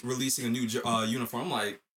started releasing a new uniform. I'm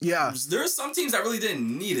like, yeah, there's some teams that really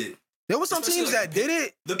didn't need it. There were some teams that did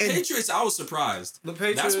it. The Patriots, I was surprised.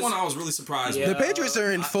 That's one I was really surprised. Yeah. The Patriots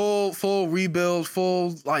are in full rebuild,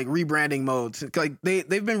 full like rebranding modes. Like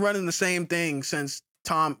they've been running the same thing since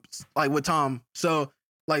Tom. So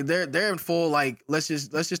like they're in full like let's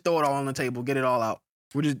just throw it all on the table, get it all out.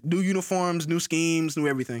 We're just new uniforms, new schemes, new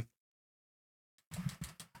everything.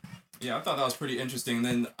 Yeah, I thought that was pretty interesting. And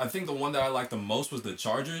then I think the one that I liked the most was the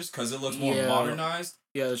Chargers because it looks more modernized.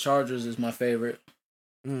 Yeah, the Chargers is my favorite.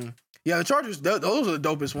 Yeah, the Chargers, those are the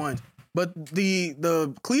dopest ones. But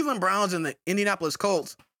the Cleveland Browns and the Indianapolis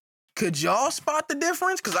Colts, could y'all spot the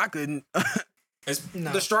difference? Because I couldn't.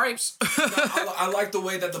 The stripes. I like the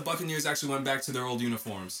way that the Buccaneers actually went back to their old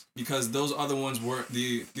uniforms because those other ones were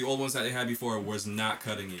the old ones that they had before was not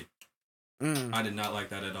cutting it. I did not like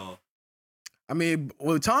that at all. I mean,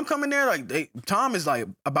 with Tom coming there, like Tom is like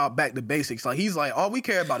about back to basics. Like he's like, all we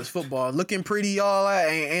care about is football. Looking pretty, all that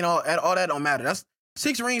ain't all that don't matter. That's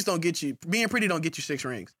 6 rings don't get you. Being pretty don't get you 6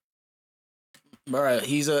 rings. Right.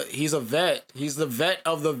 He's a vet. He's the vet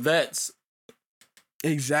of the vets.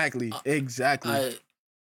 Exactly. What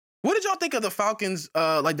did y'all think of the Falcons?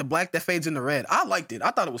 Like the black that fades into red. I liked it.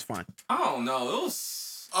 I thought it was fun. I don't know. It was.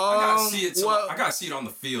 I gotta see it. I gotta see it on the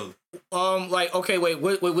field. Like okay, wait,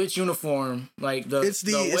 which uniform? Like it's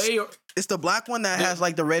the black one that has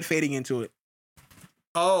like the red fading into it.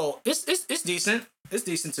 Oh, it's decent. It's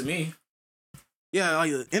decent to me. Yeah,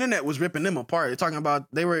 like the internet was ripping them apart. They're talking about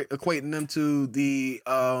they were equating them to the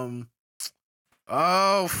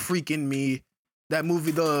freaking me, that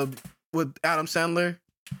movie with Adam Sandler.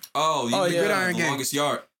 Oh yeah, Gridiron the Gang. Longest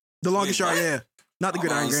Yard. The Longest Yard, yeah. Not the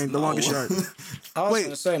Gridiron Gang, the Longest Yard. I was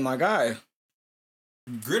gonna say my guy.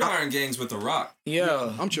 Gridiron Gangs with The Rock.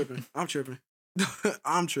 Yeah. I'm tripping. I'm tripping.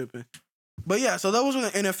 But yeah, so those were the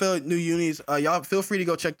NFL new unis. Y'all feel free to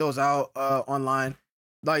go check those out online.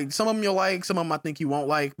 Like some of them you'll like, some of them I think you won't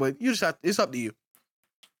like, but you just have it's up to you.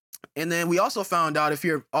 And then we also found out, if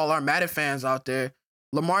you're all our Madden fans out there,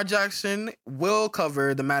 Lamar Jackson will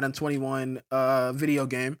cover the Madden 21 video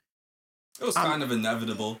game. It was kind of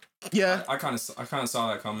inevitable. Yeah, I kind of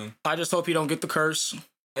saw that coming. I just hope he don't get the curse.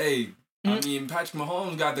 Hey, I mean, Patrick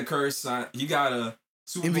Mahomes got the curse. He got a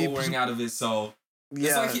Super Bowl ring out of it, so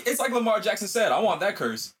yeah, it's like Lamar Jackson said, "I want that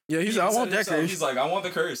curse." Yeah, he said, "I want that curse." He's like, "I want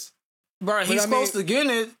the curse." Bro, he's supposed to get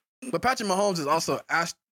it. But Patrick Mahomes is also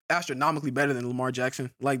astronomically better than Lamar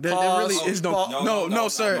Jackson. Like there really is no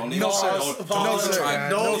sir.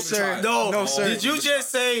 Did you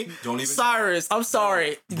just say Cyrus? I'm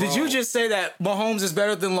sorry. Did you just say that Mahomes is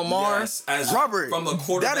better than Lamar? Yes, Robert, from a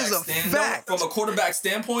quarterback that is a fact. From a quarterback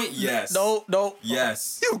standpoint, yes. No.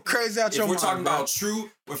 Yes. You crazy out your mind. If we're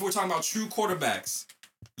talking about true quarterbacks,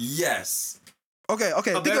 yes. Okay.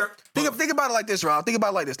 Think about it like this, Rob. Think about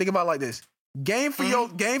it like this. Game for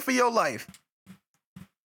your life.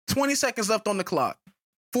 20 seconds left on the clock.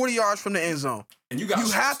 40 yards from the end zone. And you gotta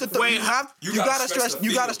stretch the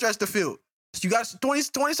field. You got 20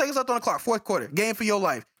 seconds left on the clock. Fourth quarter. Game for your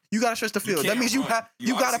life. You gotta stretch the field. That means you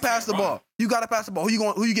gotta pass the ball. You gotta pass the ball.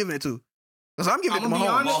 Who you giving it to? Because I'm giving it to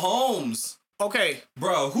Mahomes. Mahomes. Okay.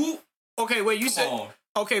 Bro, who? Okay, wait, you said.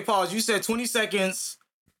 Okay, pause. You said 20 seconds.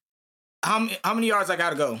 How many yards I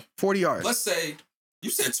gotta go? 40 yards. Let's say you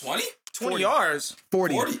said 20? 20 yards.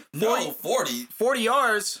 40. 40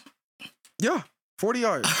 yards. Yeah. 40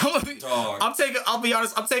 yards. I'll be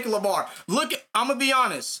honest. I'm taking Lamar. I'm gonna be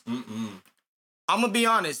honest. I'm gonna be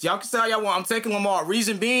honest. Y'all can say how y'all want. I'm taking Lamar.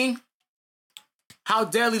 Reason being, how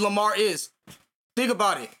deadly Lamar is. Think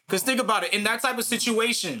about it. Because think about it. In that type of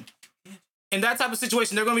situation,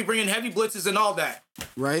 they're gonna be bringing heavy blitzes and all that.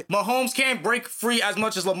 Right. Mahomes can't break free as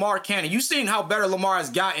much as Lamar can. And you've seen how better Lamar has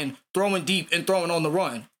gotten throwing deep and throwing on the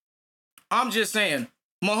run. I'm just saying,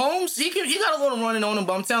 Mahomes, he got a little running on him,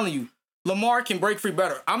 but I'm telling you, Lamar can break free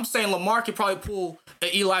better. I'm saying Lamar can probably pull an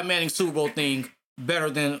Eli Manning Super Bowl thing better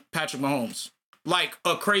than Patrick Mahomes. Like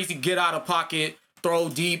a crazy get out of pocket, throw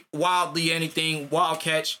deep, wildly anything, wild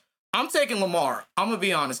catch. I'm taking Lamar. I'm gonna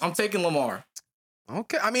be honest. I'm taking Lamar.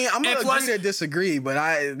 Okay, I mean, I'm gonna agree to disagree, but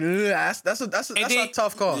that's a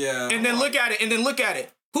tough call. Yeah. And then look at it.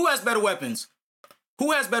 Who has better weapons?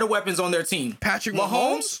 Who has better weapons on their team? Patrick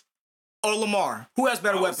Mahomes or Lamar? Who has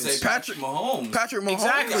better weapons? Patrick Mahomes. Patrick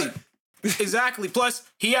Mahomes. Exactly. Plus,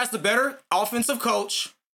 he has the better offensive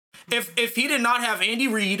coach. If he did not have Andy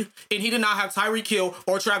Reid and he did not have Tyreek Hill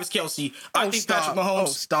or Travis Kelce, I think Patrick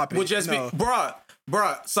Mahomes would just be bruh,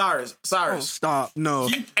 Cyrus. Oh, stop. No.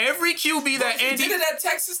 Every QB that Andy did it at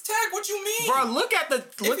Texas Tech. What you mean? Bruh,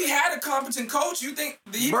 if he had a competent coach, you think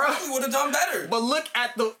he probably would have done better. But look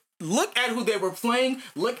at who they were playing.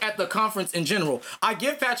 Look at the conference in general. I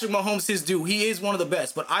give Patrick Mahomes his due. He is one of the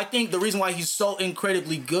best. But I think the reason why he's so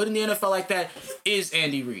incredibly good in the NFL like that is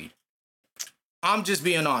Andy Reid. I'm just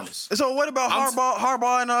being honest. So what about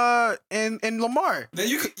Harbaugh and Lamar? Then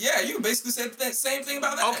you could basically say the same thing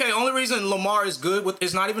about that. Okay, only reason Lamar is good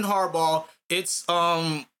it's not even Harbaugh. It's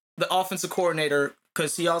the offensive coordinator,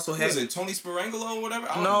 because he also has. Is it Tony Sparangelo or whatever?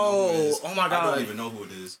 Oh my God, I don't even know who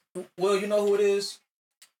it is. Will, you know who it is?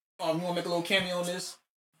 You want to make a little cameo on this?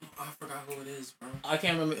 I forgot who it is, bro. I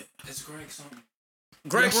can't remember. It's Greg something.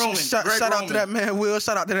 Greg Roman. Shout out to that man, Will.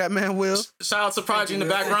 Shout out to Prodigy in the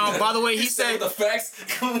background. By the way, he said the facts.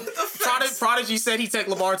 Prodigy said he take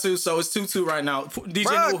Lamar too, so it's 2-2 right now. DJ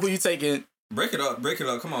Newell, who you taking? Break it up.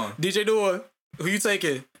 Come on. DJ Newell, who you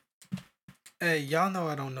taking? Hey, y'all know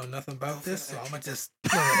I don't know nothing about this, so I'm gonna just.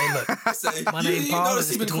 No, hey, look. Say, My name Paul,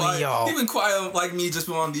 notice and he it's been between quiet. y'all. He been quiet like me just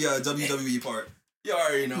on the WWE part. You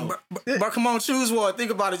already know. But come on, choose one.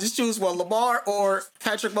 Think about it. Just choose one. Lamar or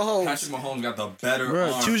Patrick Mahomes. Patrick Mahomes got the better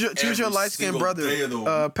Bro, arm choose your every light skinned single day of the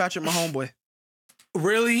brother, week. Patrick Mahomes boy.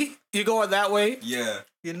 Really? You going that way? Yeah.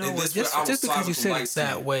 You know And what? this way, I will Just side because you with the said light it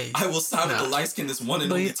that skin. way. I will side with Nah. the light skin this one and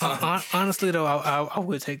But only time. honestly, though, I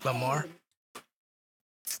would take Lamar.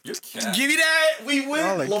 You're cat. Give me that. We win.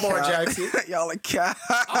 Y'all are Lamar cap. Jackson. Y'all are cap.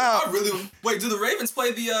 I really wait. Do the Ravens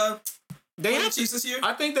play the They have Chiefs this year?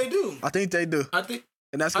 I think they do. I think they do. I think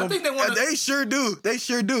And that's I gonna think they wanna- They sure do. They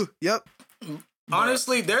sure do. Yep.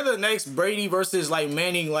 honestly they're the next Brady versus like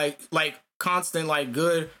Manning like constant like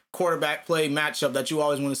good quarterback play matchup that you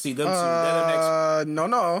always want to see them two. They're the next.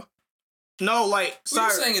 No. No, like Who are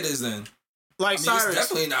you Cyrus. saying it is then? Like I mean, Cyrus. it's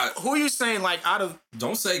definitely not. Who are you saying like out of?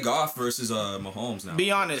 Don't say Goff versus Mahomes now.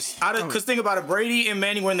 Be honest. Out of because think about it, Brady and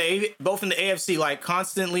Manning were in both in the AFC like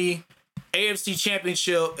constantly. AFC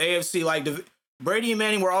Championship, AFC like Brady and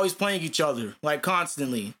Manning were always playing each other like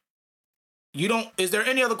constantly. You don't. Is there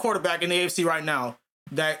any other quarterback in the AFC right now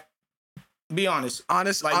that? Be honest.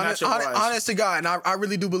 Honest to God, and I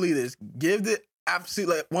really do believe this. Give the absolute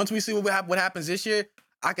like once we see what happens this year,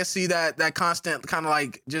 I can see that constant kind of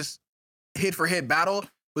like just hit for hit battle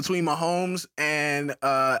between Mahomes and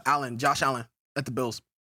Josh Allen at the Bills.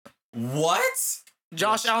 What?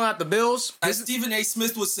 Josh Allen at the Bills. As Stephen A.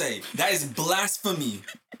 Smith would say, that is blasphemy.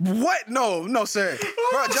 What? No, sir.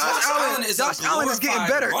 Bro, Josh Allen is getting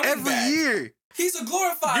better every year. He's a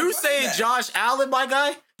glorified. You running saying back. Josh Allen, my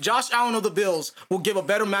guy? Josh Allen of the Bills will give a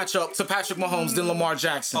better matchup to Patrick Mahomes than Lamar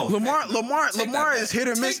Jackson. Oh, Lamar is hit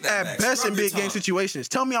or miss Take that at back. best Scrub in your big game tongue. situations.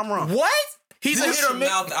 Tell me I'm wrong. What? He's a Wash hit or your miss.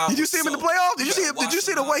 mouth out Did you with see him in the soap. playoffs? Did you better wash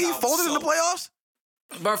see your the way he mouth out folded in the with soap. playoffs?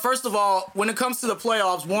 But first of all, when it comes to the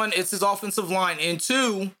playoffs, one, it's his offensive line, and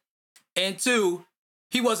two,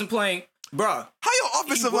 he wasn't playing. Bruh, How your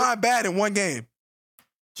offensive line bad in one game?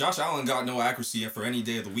 Josh Allen got no accuracy for any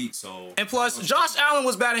day of the week, so. and plus, Josh Allen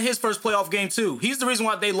was bad in his first playoff game too. He's the reason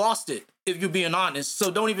why they lost it, if you're being honest. So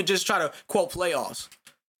don't even just try to quote playoffs.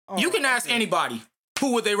 You can ask anybody.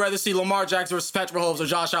 Who would they rather see, Lamar Jackson versus Patrick Mahomes or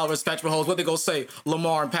Josh Allen versus Patrick Mahomes? What they gonna say?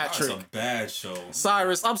 Lamar and That's Patrick. a bad show.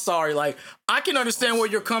 Cyrus, I'm sorry. Like, I can understand where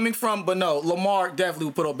you're coming from, but no, Lamar definitely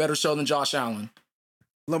would put up a better show than Josh Allen.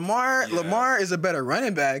 Lamar is a better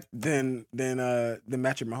running back than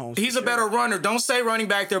Patrick Mahomes. He's a better runner. Don't say running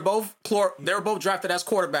back. They're both drafted as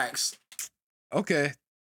quarterbacks. Okay,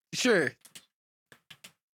 sure.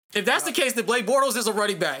 If that's the case, then Blake Bortles is a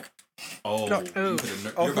running back. Oh, No. you hit a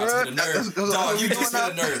ner- Oh, you're about to hit a that's- nerve. that's- Dog, you that's just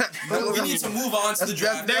what hit a we doing nerve. now. We need to move on to the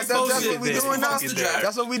draft. That's Next what we motion. doing now. Move on to the draft.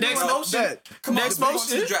 That's what we doing. Next motion. Bet. Come on, Next move on to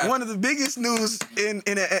the motion. draft. One of the biggest news in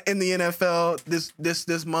the NFL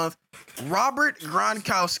this month, Robert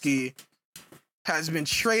Gronkowski has been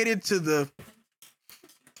traded to the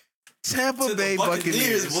Tampa To the Bay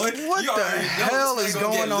Buccaneers. boy. What You the already know hell this is man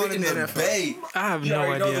gonna going get on lit in the the NFL? Bay. I have You no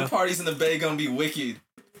already know idea. the parties in the Bay gonna be wicked.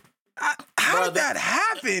 How Bro, did that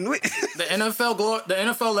happen? Wait. The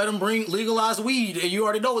NFL let him legalize weed, and you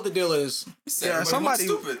already know what the deal is. He said Yeah, everybody went somebody-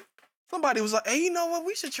 stupid. Somebody was like, "Hey, you know what?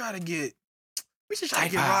 We should try to get High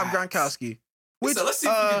Rob fives. Gronkowski." He said, let's see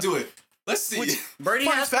if we can do it. Let's see. which- Brady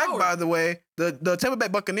Fun has fact, power. by the way, the Tampa Bay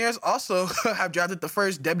Buccaneers also have drafted the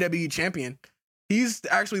first WWE champion. He's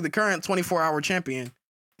actually the current 24-hour champion. And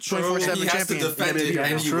 24/7 he has to champion. defend it WWE.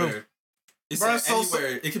 That's true. anywhere. It's Bro, like so-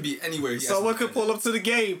 anywhere. It could be anywhere. He has to Someone could defend pull up to the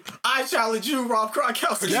game. I challenge you, Rob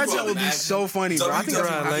Gronkowski. You That will shit would be imagine. so funny, bro. I think Bro,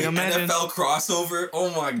 WWE like, imagine- NFL crossover. Oh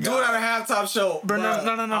my god. Do it at a halftime show. Bro,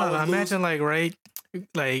 Bruh, no. I would lose. Imagine like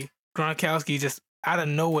Gronkowski just out of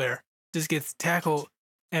nowhere just gets tackled,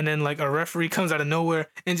 and then like a referee comes out of nowhere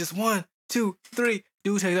and just 1, 2, 3,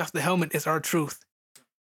 dude takes off the helmet. It's our truth.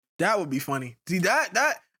 that would be funny. See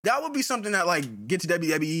that would be something that like gets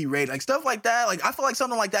WWE rated, like stuff like that. Like I feel like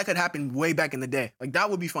something like that could happen way back in the day. Like that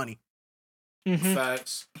would be funny. Mm-hmm.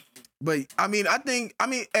 Facts. But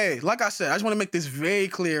hey, like I said, I just want to make this very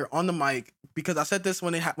clear on the mic because I said this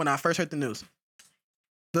when I first heard the news.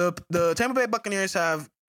 The Tampa Bay Buccaneers have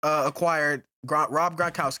acquired Rob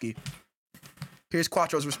Gronkowski. Here's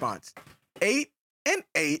Quattro's response: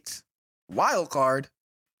 8-8, wild card,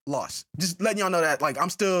 loss. Just letting y'all know that like I'm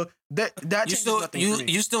still that You changes still nothing for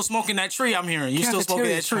me. you still smoking that tree? I'm hearing you still smoking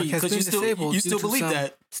that tree because you still believe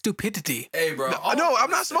that. stupidity. Hey, bro. No, I'm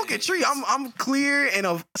not smoking tree. I'm clear and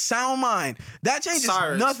of sound mind. That changes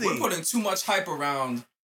Cyrus, nothing. We're putting too much hype around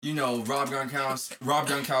Rob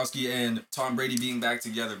Gronkowski and Tom Brady being back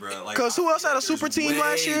together, bro. Like, Because who else had a there's super team way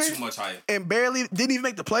last year Too much hype. and barely didn't even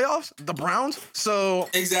make the playoffs? The Browns. So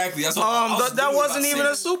Exactly. That's what I was that literally wasn't about to even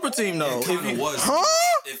say. a super team though. It kind If of you- was. Huh?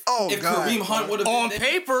 If God. Kareem Hunt would have been on there,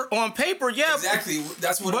 paper, yeah. exactly.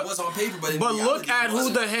 That's what it was on paper. But But in look reality, at it who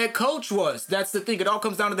wasn't. the head coach was. That's the thing. It all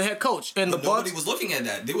comes down to the head coach. And But the nobody Bucks. was looking at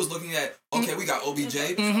that. They was looking at, okay, we got OBJ,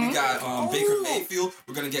 we got Baker Mayfield,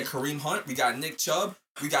 we're gonna get Kareem Hunt, we got Nick Chubb,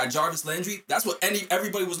 we got Jarvis Landry. That's what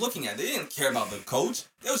everybody was looking at. They didn't care about the coach.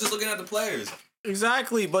 They was just looking at the players.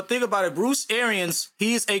 Exactly. But think about it. Bruce Arians,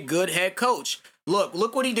 he's a good head coach.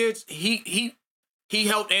 Look what he did. He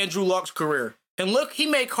helped Andrew Luck's career. And look, he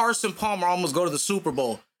made Carson Palmer almost go to the Super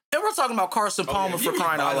Bowl. And we're talking about Carson Palmer He for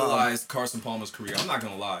crying out loud. revitalized Carson Palmer's career. I'm not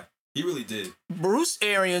gonna lie. He really did. Bruce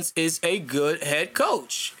Arians is a good head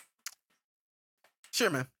coach. sure,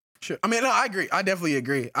 man. Sure. I mean, no, I agree. I definitely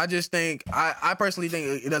agree. I just think I personally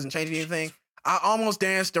think it doesn't change anything. I almost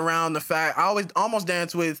danced around the fact I always almost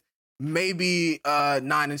dance with maybe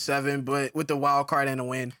 9-7, but with the wild card and a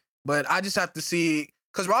win. But I just have to see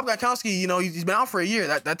because Rob Gronkowski, he's been out for a year.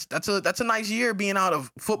 That's a nice year being out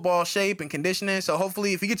of football shape and conditioning. So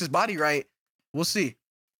hopefully, if he gets his body right, we'll see.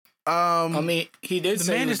 I mean, he did The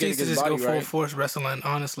say he man was just getting needs to his just go body full right. force wrestling,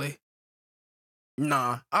 honestly.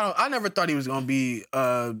 Nah, I never thought he was gonna be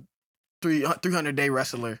a 300-day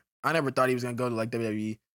wrestler. I never thought he was gonna go to like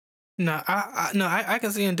WWE. No, I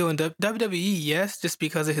can see him doing WWE, yes, just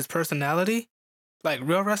because of his personality. Like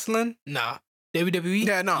real wrestling, nah. WWE,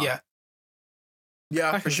 Yeah, no. yeah,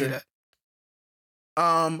 Yeah, I for can see sure. that.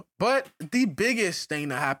 But the biggest thing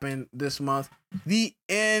that happened this month, the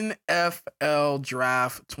NFL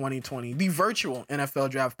Draft 2020, the virtual NFL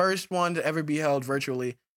Draft, first one to ever be held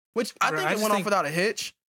virtually, which I Bro, think I it just went off think- without a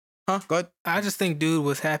hitch. Huh? Go ahead. I just think dude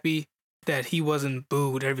was happy that he wasn't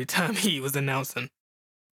booed every time he was announcing.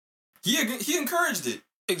 He encouraged it.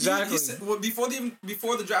 Exactly. He said, well, before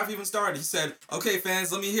the draft even started, he said, "Okay,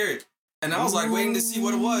 fans, let me hear it." And I was like waiting to see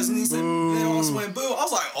what it was, and he said, "They all went boo." I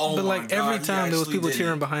was like, "Oh But my like god!" every he time there was actually people did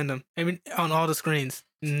cheering it. behind him. I mean, on all the screens,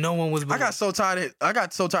 no one was booing. I got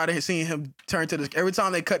so tired of seeing him turn to this. Every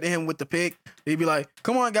time they cut to him with the pick, he'd be like,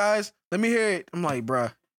 "Come on, guys, let me hear it." I'm like,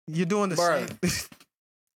 bruh, you're doing the Bruh. same.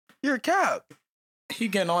 You're a cap. He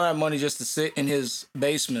getting all that money just to sit in his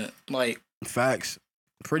basement. Like, Facts.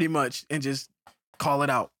 Pretty much. And just call it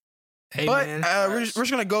out. Hey But man, we're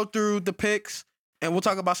just gonna go through the picks and we'll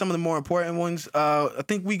talk about some of the more important ones. I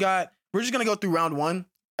think we're just gonna go through round one.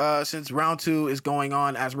 Since round two is going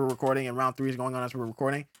on as we're recording and round three is going on as we're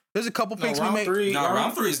recording. There's a couple picks we round made. three. No,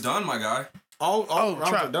 round 3 is done, my guy. All rounds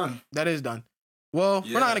trap. are done. That is done. Well,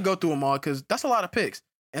 we're not Yeah. gonna go through them all because that's a lot of picks.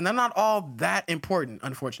 And they're not all that important,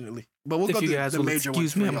 unfortunately. But we'll go if you through guys the will major excuse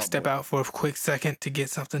ones. me, for I'm gonna y'all, step boy. out for a quick second to get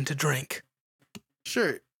something to drink.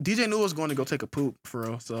 Sure. DJ Newell's going to go take a poop for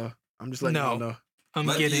real, so I'm just letting y'all No. know. I'm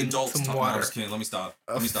Let the getting adults some talk. No, I'm water. just kidding. Let me stop.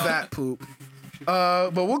 A Let me stop. fat poop.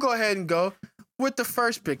 But we'll go ahead and go with the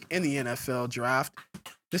first pick in the NFL draft.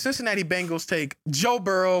 The Cincinnati Bengals take Joe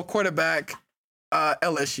Burrow, quarterback,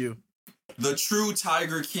 LSU. The true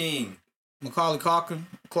Tiger King. Macaulay Culkin.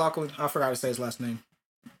 I forgot to say his last name.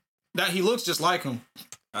 That he looks just like him.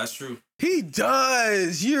 That's true. He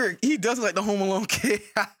does. He does like the Home Alone kid.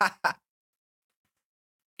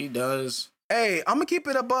 He does. Hey, I'm gonna keep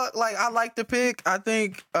it a buck. Like, I like the pick. I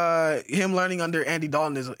think him learning under Andy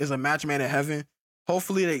Dalton is a match made in heaven.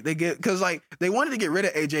 Hopefully they get, because like they wanted to get rid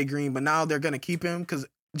of AJ Green, but now they're gonna keep him because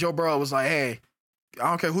Joe Burrow was like, hey, I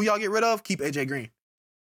don't care who y'all get rid of, keep AJ Green.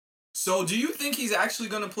 So, do you think he's actually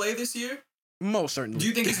going to play this year? Most certainly. Do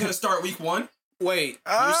you think he's going to start week 1? Wait,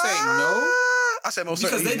 you saying no? I said most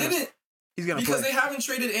Because certainly. they didn't. He's gonna Because play. they haven't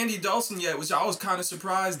traded Andy Dalton yet, which I was kind of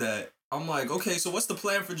surprised at. I'm like, okay, so what's the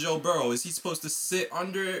plan for Joe Burrow? Is he supposed to sit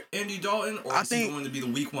under Andy Dalton, or I is think- he going to be the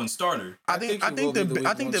week 1 starter? I think he will be the week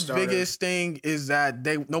one starter. biggest thing is that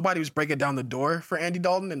nobody was breaking down the door for Andy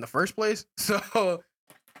Dalton in the first place. So,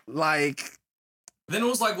 like, Then it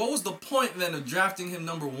was like, what was the point then of drafting him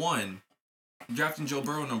number 1? Drafting Joe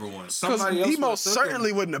Burrow number 1. because Somebody else he would've most took him.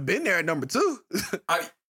 certainly wouldn't have been there at number 2.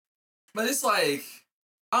 But it's like,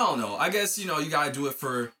 I don't know. I guess, you got to do it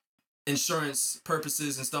for insurance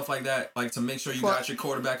purposes and stuff like that, like to make sure you Well- got your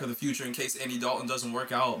quarterback of the future in case Andy Dalton doesn't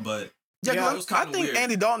work out. But Yeah, Yeah, 'cause it was I kinda think weird.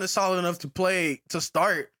 Andy Dalton is solid enough to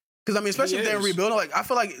start. Because I mean, especially if He they're is. rebuilding, like I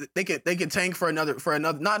feel like they could tank for another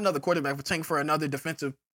not another quarterback, but tank for another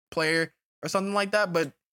defensive player or something like that.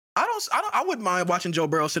 But I wouldn't mind watching Joe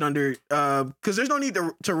Burrow sit under because there's no need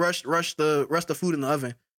to rush the food in the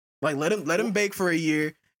oven. Like let him bake for a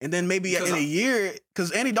year and then maybe Because in a year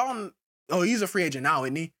because Andy Dalton, he's a free agent now,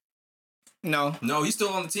 isn't he? No. No, he's still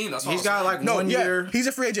on the team. That's what He's I'm got saying. like No, one yeah, year. he's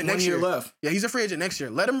a free agent 1 next year year. left. Yeah, he's a free agent next year.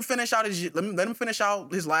 Let him finish out let him finish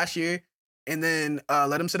out his last year, and then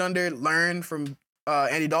let him sit under, learn from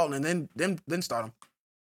Andy Dalton, and then start him.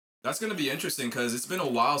 That's gonna be interesting because it's been a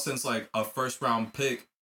while since like a first round pick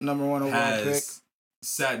Number 1 overall pick. has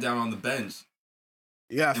sat down on the bench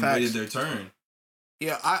Yeah, and waited facts. their turn.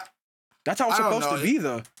 Yeah, That's how it's I don't supposed to know. be,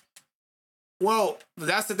 though. well,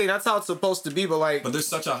 that's the thing. That's how it's supposed to be. But like, But there's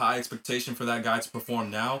such a high expectation for that guy to perform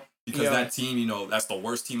now because Yeah. that team, that's the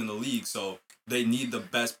worst team in the league. So they need the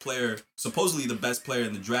best player, supposedly the best player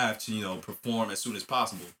in the draft to, perform as soon as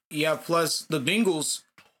possible. yeah. Plus the Bengals.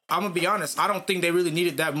 I'm gonna be honest. I don't think they really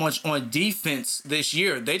needed that much on defense this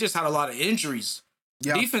year. They just had a lot of injuries.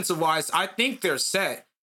 Yeah. Defensive wise, I think they're set.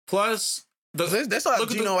 Plus They still have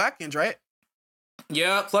look at Geno Atkins, right?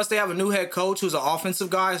 Yeah, plus they have a new head coach who's an offensive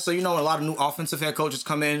guy. So, a lot of new offensive head coaches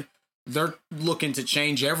come in. They're looking to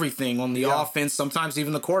change everything on the offense, sometimes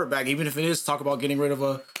even the quarterback, even if it is talk about getting rid of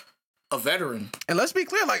a veteran. And let's be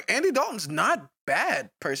clear, like Andy Dalton's not bad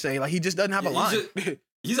per se. Like he just doesn't have a line.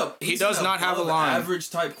 He does an not have a above line. average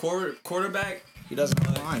type quarterback. He doesn't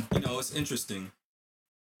have a line. It's interesting.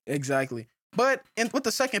 Exactly. But with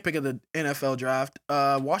the second pick of the NFL draft,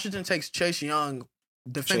 Washington takes Chase Young,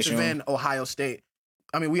 defensive Young. end, Ohio State.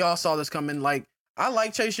 I mean, we all saw this coming. Like, I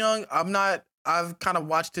like Chase Young. I've kind of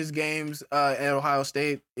watched his games at Ohio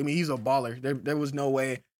State. I mean, he's a baller. There was no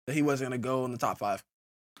way that he wasn't going to go in the top 5.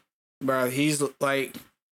 Bro, he's like,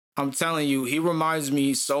 I'm telling you, he reminds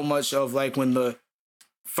me so much of like when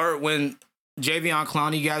Javion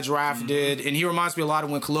Clowney got drafted, and he reminds me a lot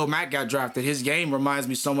of when Khalil Mack got drafted. His game reminds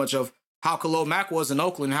me so much of how Khalil Mack was in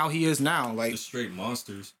Oakland, how he is now. Like Just straight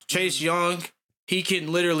monsters. Chase Young, he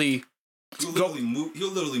can literally He'll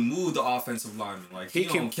literally move the offensive lineman. Like he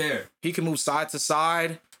don't care. He can move side to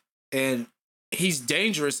side, and he's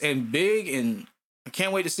dangerous and big, and I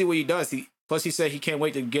can't wait to see what he does. Plus he said he can't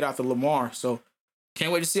wait to get out the Lamar, so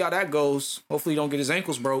can't wait to see how that goes. Hopefully he don't get his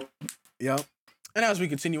ankles broke. Yep. And as we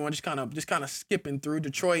continue on, just kind of skipping through,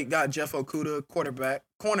 Detroit got Jeff Okudah,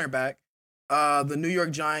 cornerback. The New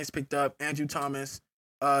York Giants picked up Andrew Thomas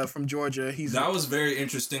from Georgia. That was very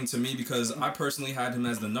interesting to me because I personally had him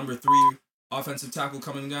as the number 3 offensive tackle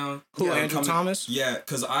coming down. Andrew Thomas? Yeah,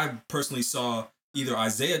 because I personally saw either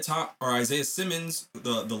Isaiah Simmons,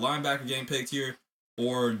 the linebacker getting picked here,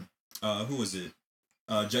 or who was it?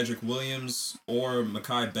 Jedrick Williams or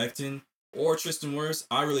Mekhi Becton or Tristan Wirfs.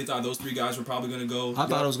 I really thought those 3 guys were probably going to go. I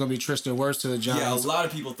thought it was going to be Tristan Wirfs to the Giants. Yeah, a lot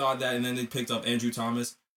of people thought that, and then they picked up Andrew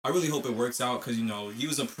Thomas. I really hope it works out because, he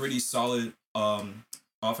was a pretty solid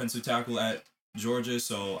offensive tackle at Georgia,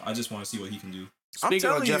 so I just want to see what he can do. Speaking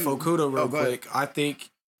of Jeff Okudah real quick, I think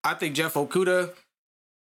Jeff Okudah,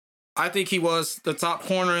 I think he was the top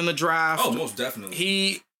corner in the draft. Oh, most definitely.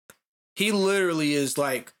 He literally is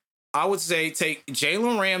like, I would say take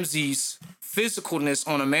Jalen Ramsey's physicalness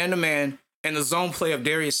on a man-to-man and the zone play of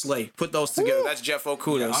Darius Slay. Put those together. Woo. That's Jeff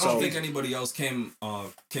Okudah. Yeah, I don't think anybody else came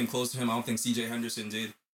close to him. I don't think C.J. Henderson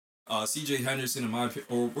did. C.J. Henderson, in my opinion,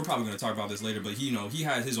 or we're probably going to talk about this later, but he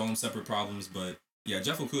had his own separate problems. But yeah,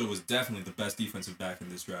 Jeff Okudah was definitely the best defensive back in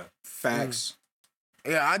this draft. Facts.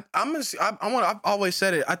 Yeah, I've always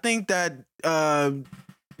said it. I think that the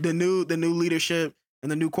new leadership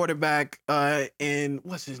and the new quarterback in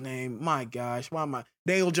what's his name? My gosh,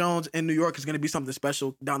 Daniel Jones in New York is going to be something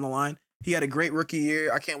special down the line. He had a great rookie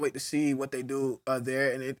year. I can't wait to see what they do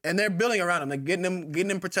there, and they're building around him. They're getting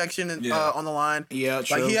him protection on the line. Yeah,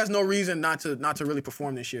 true. Like he has no reason not to really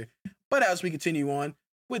perform this year. But as we continue on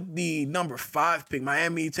with the number 5 pick,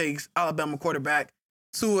 Miami takes Alabama quarterback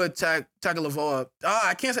Tua Tagovailoa.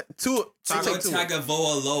 I can't say Tua.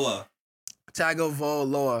 Tagovailoa.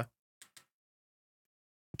 Tagovailoa,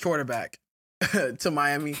 quarterback to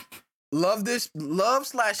Miami.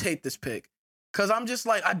 Love/hate this pick. Cause I'm just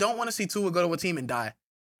like, I don't want to see Tua go to a team and die.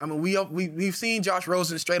 I mean, we've seen Josh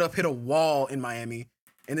Rosen straight up hit a wall in Miami,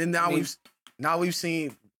 and then now we've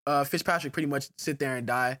seen Fitzpatrick pretty much sit there and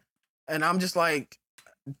die, and I'm just like,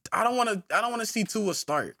 I don't want to see Tua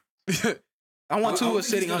start. I want Tua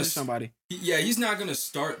sitting under somebody. Yeah, he's not gonna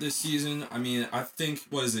start this season. I mean, I think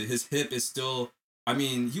his hip is still. I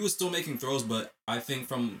mean, he was still making throws, but I think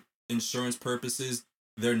from insurance purposes,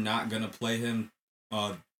 they're not gonna play him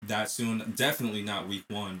that soon. Definitely not week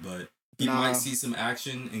 1, but he might see some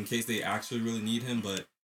action in case they actually really need him. But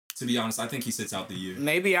to be honest, I think he sits out the year.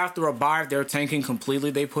 Maybe after a bye, if they're tanking completely,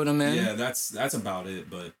 they put him in. Yeah, that's about it.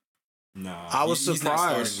 But nah, I was surprised. He's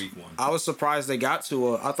not starting week 1. I was surprised they got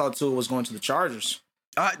Tua. I thought Tua was going to the Chargers.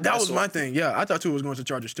 That was my thing. Yeah, I thought Tua was going to the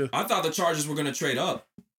Chargers too. I thought the Chargers were gonna trade up.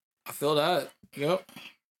 I feel that. Yep.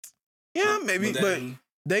 Yeah, maybe, but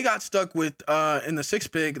they got stuck with in the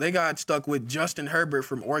 6th pick. They got stuck with Justin Herbert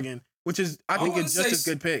from Oregon, which is I think wouldn't it's just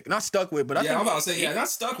say a good pick. Not stuck with, but I Yeah, think I'm about to say, not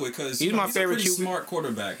stuck with because He's my favorite a pretty QB. smart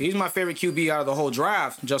quarterback. He's my favorite QB out of the whole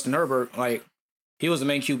draft, Justin Herbert. Like, he was the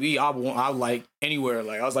main QB I would like anywhere.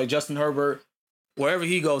 Like, I was like, Justin Herbert, wherever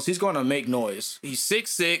he goes, he's going to make noise. He's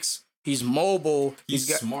 6'6", he's mobile.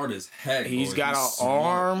 He's smart as heck. He's boy. got an smart.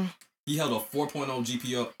 arm. He held a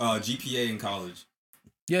 4.0 GPA in college.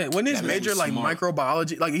 yeah, when his That man major was like smart.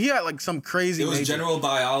 microbiology, like he had like some crazy. It was major. general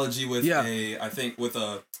biology with Yeah. with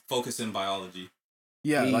a focus in biology.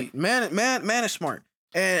 Yeah, He- like man is smart,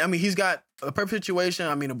 and I mean he's got a perfect situation.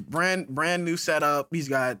 I mean a brand new setup. He's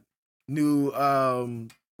got new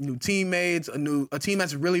teammates, a team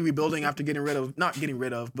that's really rebuilding after not getting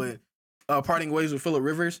rid of, but parting ways with Phillip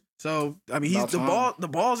Rivers. So I mean he's About the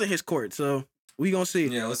ball's in his court. So we gonna see.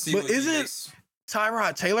 Yeah, let's see. But what he isn't makes.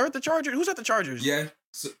 Tyrod Taylor at the Chargers? Who's at the Chargers? Yeah.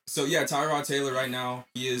 So yeah, Tyrod Taylor right now,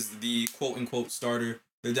 he is the quote unquote starter.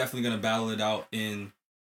 They're definitely gonna battle it out in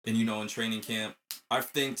training camp. I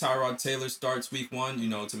think Tyrod Taylor starts week 1,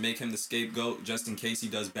 to make him the scapegoat just in case he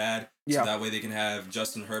does bad. Yeah. So that way they can have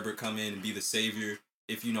Justin Herbert come in and be the savior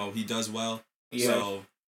if he does well.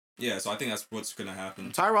 Yeah. So I think that's what's gonna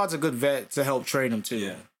happen. Tyrod's a good vet to help train him, too.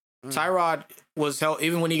 Yeah. Tyrod was help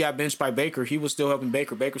even when he got benched by Baker. He was still helping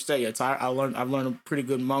Baker. Baker said, "Yeah, I've learned a pretty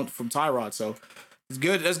good amount from Tyrod." So it's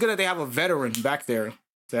good. It's good that they have a veteran back there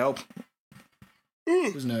to help.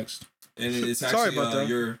 Who's next? And it's Sorry actually about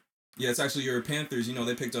that. it's actually your Panthers.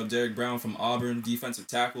 They picked up Derek Brown from Auburn, defensive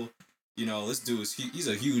tackle. This dude he's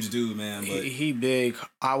a huge dude, man. But He big.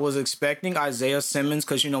 I was expecting Isaiah Simmons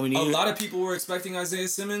because we need a lot of people were expecting Isaiah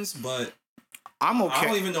Simmons, but I'm okay. I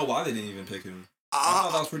don't even know why they didn't even pick him. I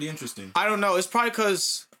thought that was pretty interesting. I don't know. It's probably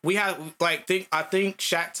because we had I think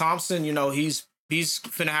Shaq Thompson. He's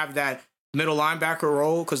finna have that middle linebacker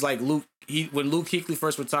role because like when Luke Kuechly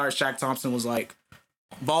first retired, Shaq Thompson was like,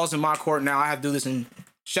 "Ball's in my court now. I have to do this." And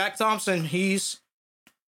Shaq Thompson, he's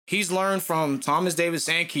learned from Thomas Davis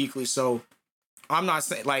and Kuechly. So I'm not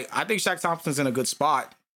saying I think Shaq Thompson's in a good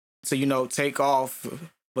spot to take off.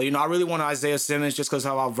 But I really want Isaiah Simmons just because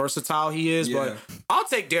of how versatile he is. Yeah. But I'll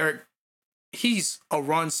take Derek. He's a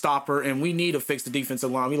run stopper, and we need to fix the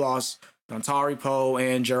defensive line. We lost Dontari Poe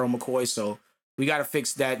and Gerald McCoy, so we got to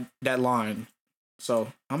fix that line.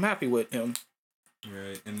 So I'm happy with him.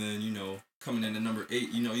 Right, and then coming in at number 8,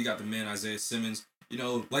 you got the man Isaiah Simmons.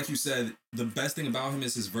 Like you said, the best thing about him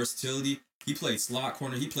is his versatility. He played slot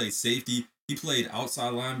corner, he played safety, he played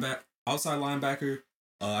outside linebacker.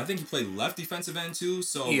 I think he played left defensive end too.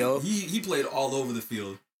 So Yep. he played all over the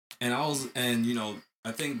field. And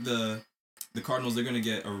I think the Cardinals, they're gonna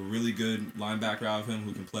get a really good linebacker out of him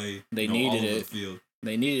who can play. They all needed over it. the field.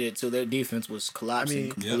 They needed it till their defense was collapsing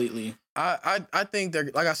completely. I think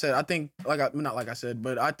they're like I said. I think not like I said,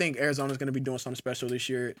 but I think Arizona's going to be doing something special this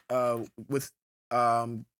year. With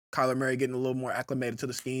Kyler Murray getting a little more acclimated to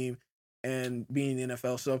the scheme and being in the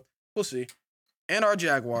NFL. So we'll see. And our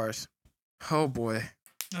Jaguars. Oh boy.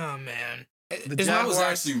 Oh man. It's I not was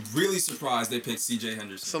actually really surprised they picked C.J.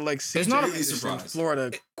 Henderson. So like It's not really surprised.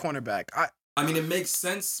 Florida cornerback. I mean, it makes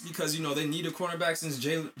sense because, they need a cornerback since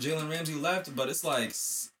Jalen Ramsey left, but it's like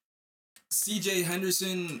C.J.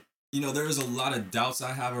 Henderson, there's a lot of doubts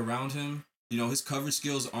I have around him. His coverage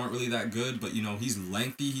skills aren't really that good, but, he's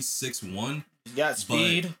lengthy. He's 6'1". He got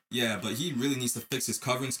speed. But he really needs to fix his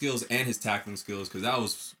covering skills and his tackling skills because that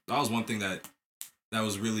was one thing that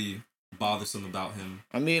was really bothersome about him.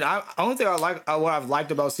 I mean, I only thing what I've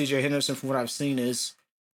liked about CJ Henderson from what I've seen is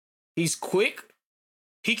he's quick.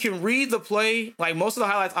 He can read the play. Like most of the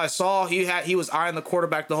highlights I saw, he was eyeing the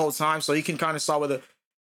quarterback the whole time, so he can kind of saw whether.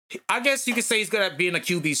 I guess you could say he's good at being a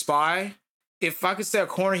QB spy. If I could say a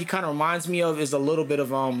corner, he kind of reminds me of is a little bit of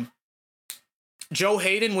Joe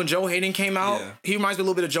Hayden. When Joe Hayden came out, he reminds me a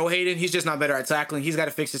little bit of Joe Hayden. He's just not better at tackling. He's got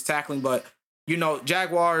to fix his tackling, but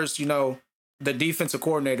Jaguars, the defensive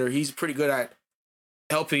coordinator, he's pretty good at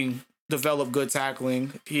helping develop good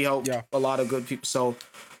tackling. He helped a lot of good people. So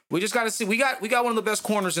we just got to see. We got one of the best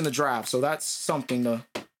corners in the draft. So that's something to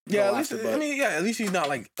at least at least he's not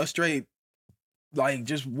like a straight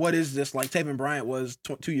just what is this like Taven Bryant was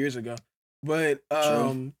 2 years ago. But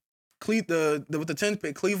with the 10th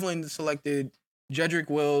pick, Cleveland selected Jedrick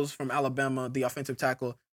Wills from Alabama, the offensive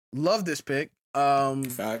tackle. Love this pick.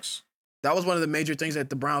 Facts. That was one of the major things that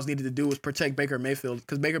the Browns needed to do was protect Baker Mayfield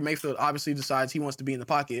because Baker Mayfield obviously decides he wants to be in the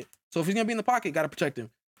pocket. So if he's gonna be in the pocket, got to protect him.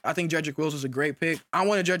 I think Jedrick Wills is a great pick. I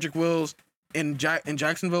wanted Jedrick Wills in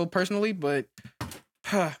Jacksonville personally, but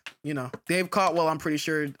Dave Caldwell, I'm pretty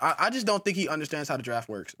sure. I just don't think he understands how the draft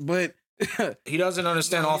works. But he doesn't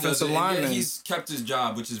understand offensive linemen. He's kept his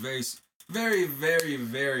job, which is very, very, very,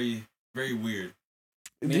 very, very weird.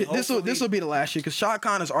 mean, This will be the last year because Shad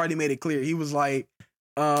Khan has already made it clear. He was like,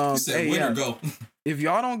 He said, hey, "Win yeah, or go." if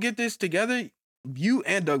y'all don't get this together, you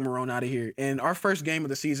and Doug Marrone out of here. And our first game of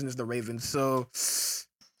the season is the Ravens. So,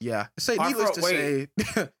 yeah. Needless to say,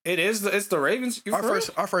 It's the Ravens. You for real?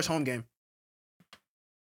 our first home game.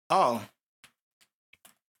 Oh.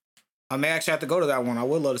 I may actually have to go to that one. I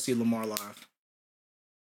would love to see Lamar live.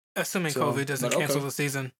 Assuming So, COVID doesn't but okay. cancel the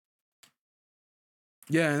season.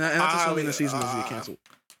 Yeah, and that's assuming the season doesn't get canceled.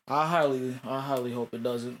 I highly hope it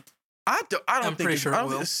doesn't. I don't I'm think pretty sure it I don't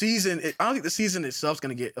think will. the season. I don't think the season itself is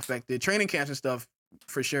going to get affected. Training camps and stuff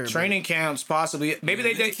for sure. Training camps, possibly. Maybe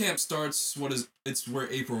they mini did. camp starts. We're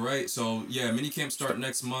April, right? So yeah, mini camp start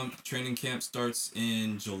next month. Training camp starts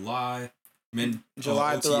in July.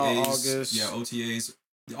 July throughout OTAs, August. Yeah, OTAs.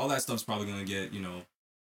 All that stuff's probably gonna get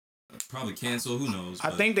probably canceled. Who knows?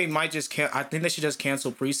 I think they might just I think they should just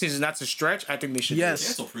cancel preseason. That's a stretch. I think they should. Yes.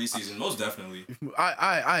 cancel preseason, most definitely.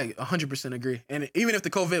 I 100% agree. And even if the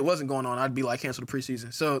COVID wasn't going on, I'd be like cancel the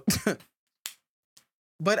preseason. So,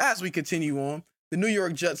 but as we continue on, the New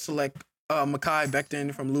York Jets select Mekhi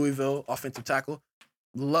Becton from Louisville, offensive tackle.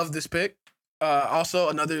 Love this pick. Also,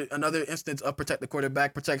 another instance of protect the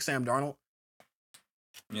quarterback, protect Sam Darnold.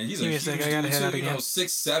 Man, he's Give me a a sec, huge I gotta dude head out too. again.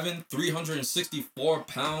 6'7", 364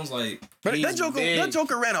 pounds. Like, But He's that big.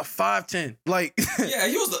 Joker ran a 5'10". Like, yeah,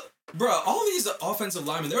 he was bro. All these offensive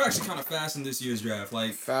linemen, they're actually kind of fast in this year's draft.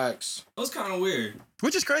 Like, Facts. that was kind of weird.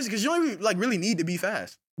 which is crazy because you don't even really need to be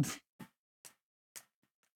fast.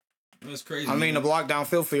 That's crazy. I mean, man. to block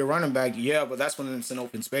downfield for your running back, yeah, but that's when it's an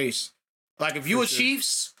open space. Like if you For a sure.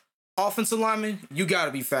 Chiefs offensive lineman, you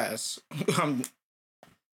gotta be fast.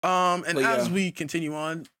 And But as yeah. we continue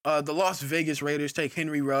on, the Las Vegas Raiders take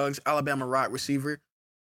Henry Ruggs, Alabama wide receiver.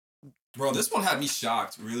 Bro, this one had me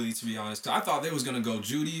shocked, really, to be honest. 'Cause I thought they was gonna go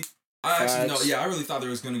Judy. I really thought they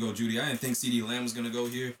was gonna go Judy. I didn't think CD Lamb was gonna go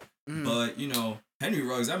here. Mm. But Henry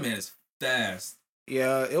Ruggs, that man is fast.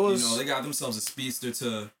 Yeah, it was. They got themselves a speedster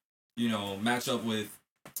to, match up with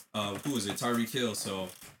who is it? Tyreek Hill. So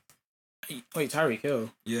Wait, Tyreek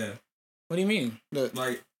Hill. yeah. What do you mean?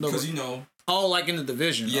 Like, because Oh, like in the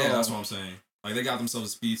division. yeah, Oh. that's what I'm saying. Like, they got themselves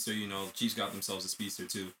a speedster, Chiefs got themselves a speedster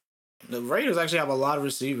too. The Raiders actually have a lot of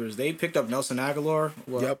receivers. They picked up Nelson Aguilar.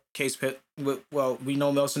 Well, Yep. Case Pitt. Well, we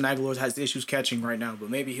know Nelson Aguilar has issues catching right now, but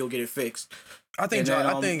maybe he'll get it fixed. I think And then,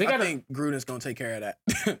 I they gotta- think Gruden's gonna take care of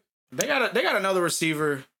that. They got another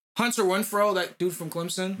receiver, Hunter Renfrow, that dude from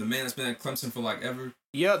Clemson. The man that's been at Clemson for like ever.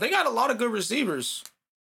 Yeah, they got a lot of good receivers.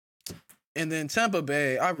 And then Tampa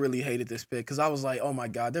Bay, I really hated this pick because I was like, oh my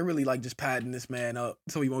God, they're really like just padding this man up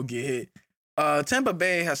so he won't get hit. Tampa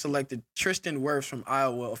Bay has selected Tristan Wirfs from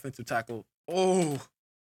Iowa, offensive tackle. Oh,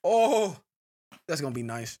 that's gonna be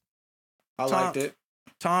nice. I liked it.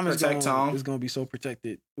 Tom is Protect gonna Tom. is gonna be so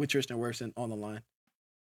protected with Tristan Wirfs on the line.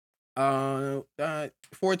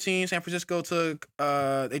 14, San Francisco took.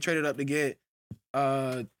 They traded up to get.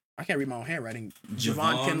 I can't read my own handwriting.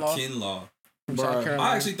 Javon Kinlaw from South Bruh. Carolina.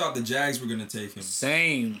 I actually thought the Jags were gonna take him.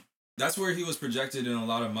 Same. That's where he was projected in a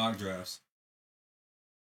lot of mock drafts.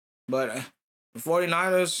 But the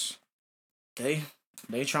 49ers, they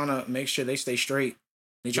trying to make sure they stay straight.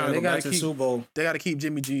 They trying Yeah, to they go back gotta to the keep- Super Bowl. They got to keep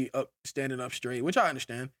Jimmy G standing up straight, which I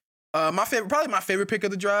understand. My favorite pick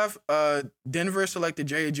of the drive. Denver selected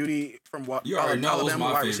Jerry Judy from You already know it was Alabama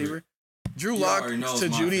my wide favorite. receiver. Drew You Lock already know to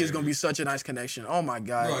it's my Judy is favorite. gonna be such a nice connection. Oh my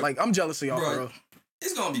God, Bro, like I'm jealous of y'all, bro, bro.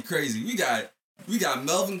 It's gonna be crazy. We got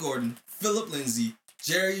Melvin Gordon, Philip Lindsay,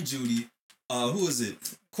 Jerry Judy, who is it?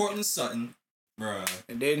 Cortland Sutton, bruh.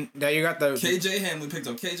 And then you got the KJ Hamler picked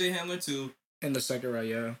up KJ Hamler too. in the second round,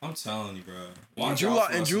 yeah. I'm telling you, bruh. And Watch Drew out Lock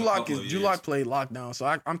for and us Drew in a Lock couple is of Drew years. Lock played lockdown, so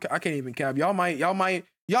I can't even cap. Y'all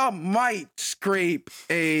might scrape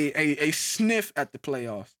a sniff at the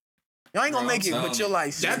playoffs. Y'all ain't gonna Bro, make it, I'm but telling you're you.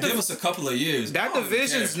 like, That Give us a couple of years. That I don't even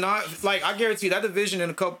division's care. not like I guarantee that division in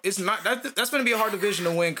a couple. It's not that's going to be a hard division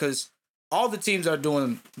to win because all the teams are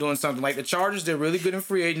doing something. Like the Chargers, they're really good in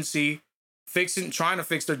free agency, trying to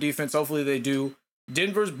fix their defense. Hopefully they do.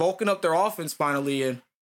 Denver's bulking up their offense finally, and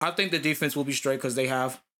I think the defense will be straight because they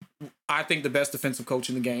have, I think, the best defensive coach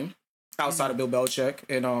in the game outside of Bill Belichick.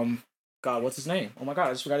 And God, what's his name? Oh my God,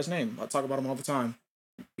 I just forgot his name. I talk about him all the time.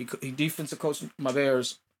 He defensive coach my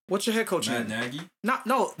Bears. What's your head coach Matt name? Nagy.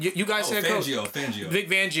 No, you guys head coach. Fangio. Vic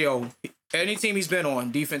Fangio. Any team he's been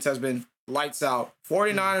on, defense has been lights out.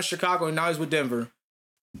 49ers, Chicago, and now he's with Denver.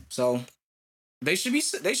 So they should be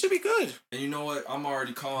good. And you know what? I'm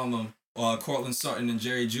already calling them Cortland Sutton and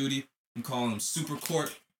Jerry Judy. I'm calling them Super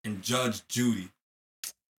Court and Judge Judy.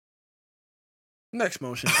 next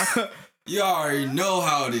motion. You already know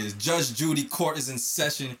how it is. Judge Judy Court is in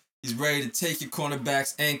session. He's ready to take your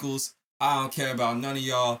cornerback's ankles. I don't care about none of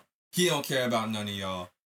y'all. He don't care about none of y'all.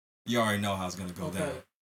 You already know how it's gonna go down.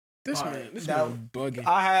 This All man, right, this that- man bugging.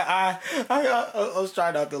 I was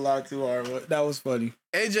trying not to laugh too hard, but that was funny.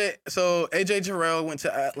 AJ Terrell went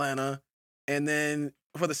to Atlanta, and then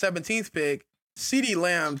for the 17th pick, CeeDee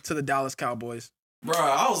Lamb to the Dallas Cowboys. Bro,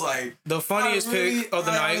 I was like, The funniest pick of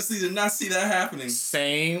the I night. honestly did not see that happening.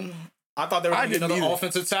 Same. I thought they were I going to get didn't another either.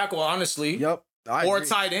 offensive tackle, honestly. Yep. I Or a agree.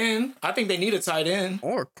 tight end. I think they need a tight end.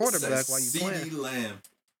 Or quarterback while you CeeDee playing. Lamb.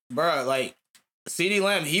 Bruh, like, CeeDee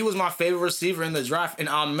Lamb, he was my favorite receiver in the draft, and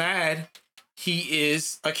I'm mad he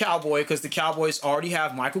is a Cowboy because the Cowboys already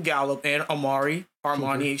have Michael Gallup and Amari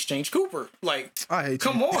Armani Exchange Cooper. Like, I hate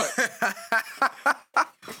come you. on.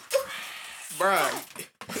 Bruh.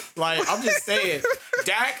 Like, I'm just saying,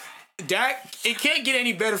 Dak, it can't get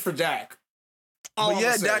any better for Dak. All But I'm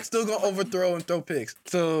yeah, saying. Dak's still gonna overthrow and throw picks.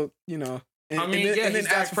 So, you know. And, I mean, and then, yeah, and then he's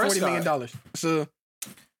Dak ask for $40 million. So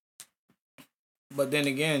But then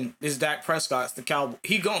again, this Dak Prescott's the Cowboy.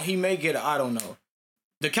 He may get it. I don't know.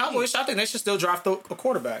 The Cowboys, I think they should still draft a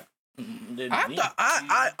quarterback.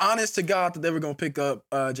 I honest to God that they were gonna pick up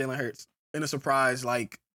Jalen Hurts in a surprise,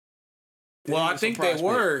 like Well, in I a think surprise they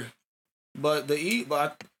pick. were, but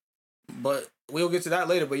but we'll get to that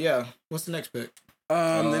later. But yeah, what's the next pick?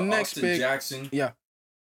 The next Austin pick. Jackson. Yeah.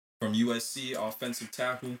 From USC, offensive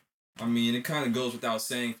tackle. I mean, it kind of goes without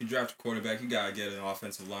saying. If you draft a quarterback, you gotta get an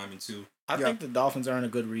offensive lineman too. I Yeah. think the Dolphins are in a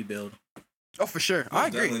good rebuild. Oh, for sure. I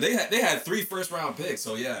agree. Definitely. They had 3 first-round picks,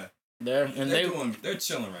 so yeah, They're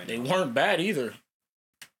chilling right they now. weren't bad either.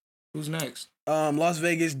 Who's next? Las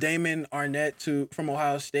Vegas, Damon Arnett from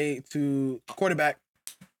Ohio State to quarterback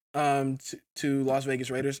to Las Vegas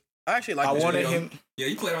Raiders. I actually like I this wanted pick. him. Yeah,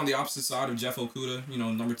 he played on the opposite side of Jeff Okuda. You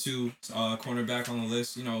know, number 2 cornerback on the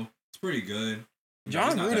list. You know, it's pretty good. You know, John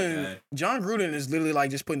he's not that Gruden. bad. John Gruden is literally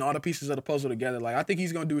like just putting all the pieces of the puzzle together. Like I think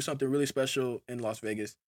he's gonna do something really special in Las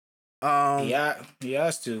Vegas. Yeah, he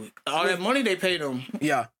has to. All that money they paid him.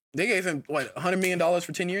 Yeah, they gave him what $100 million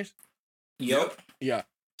for 10 years. Yep. Yeah.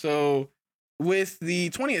 So with the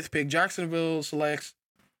 20th pick, Jacksonville selects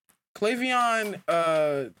Clavion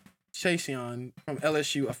Chaseon from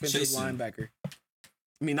LSU, offensive Chaseon. linebacker.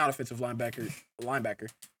 I mean, not offensive linebacker.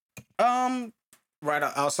 Right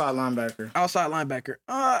outside linebacker. Outside linebacker.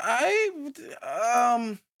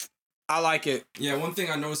 I like it. Yeah, one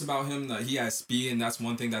thing I noticed about him that he has speed, and that's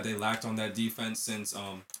one thing that they lacked on that defense since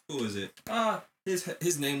who is it?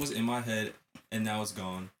 His name was in my head, and now it's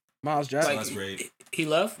gone. Miles Jack, Like- that's great. He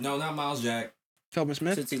left No, not Miles Jack. Telvin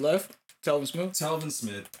Smith. since he left. Telvin Smith. Telvin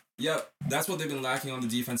Smith. Yep, that's what they've been lacking on the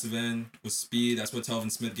defensive end with speed. That's what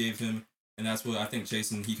Telvin Smith gave him, and that's what I think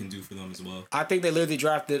Jason he can do for them as well. I think they literally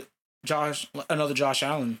drafted another Josh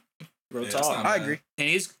Allen. Real Yeah, that's talk. not I bad. agree. And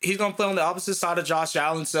he's gonna play on the opposite side of Josh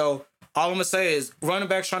Allen. So all I'm gonna say is running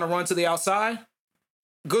backs trying to run to the outside.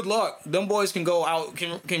 Good luck. Them boys can go out,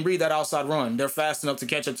 can read that outside run. They're fast enough to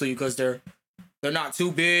catch up to you because they're not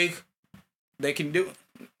too big. They can do.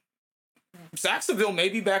 Saxonville may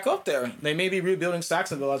be back up there. They may be rebuilding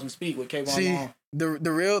Saxonville as we speak with Kayvon See, Long.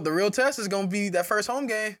 the real test is gonna be that first home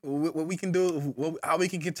game. What we can do, how we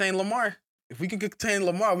can contain Lamar. If we can contain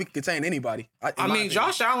Lamar, we can contain anybody. I mean,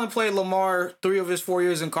 Josh Allen played Lamar 3 of his 4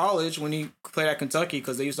 years in college when he played at Kentucky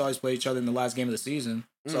because they used to always play each other in the last game of the season.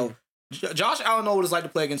 So Josh Allen knows what it's like to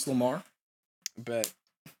play against Lamar. Bet.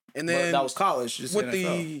 And But then that was college. Just with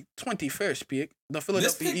NFL. the 21st pick, the This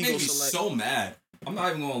Philadelphia pick made me Eagles select. so mad. I'm not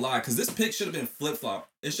even gonna lie, because this pick should have been flip flop.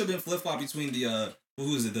 It should have been flip flop between the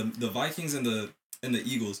who is it? The Vikings and the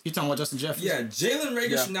Eagles. You talking about Justin Jefferson? Yeah, Jalen Rager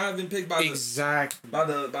Yeah. should not have been picked by Exactly.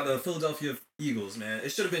 the Philadelphia Eagles, man. It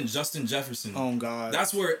should have been Justin Jefferson. Oh God.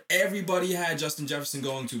 That's where everybody had Justin Jefferson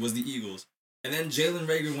going to was the Eagles. And then Jalen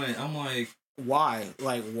Rager went. I'm like, why?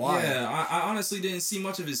 Like why? yeah, I honestly didn't see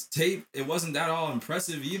much of his tape. It wasn't that all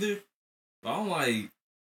impressive either. But I'm like,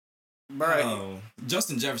 Right. oh,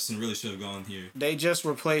 Justin Jefferson really should have gone here. They just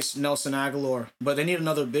replaced Nelson Aguilar, but they need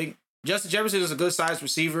another big. Justin Jefferson is a good sized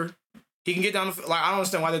receiver. He can get down. Like I don't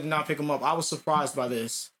understand why they did not pick him up. I was surprised by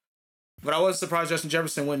this, but I wasn't surprised Justin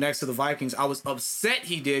Jefferson went next to the Vikings. I was upset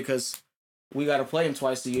he did because we got to play him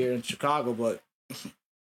twice a year in Chicago. But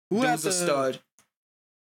Who dude's has a stud.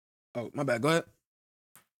 Oh, my bad. Go ahead.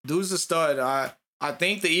 Dude's a stud. I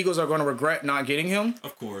think the Eagles are going to regret not getting him.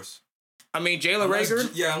 Of course. I mean, Jalen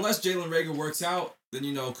Rager. Unless Jalen Rager works out, then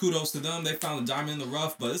kudos to them. They found a diamond in the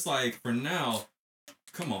rough. But it's like for now,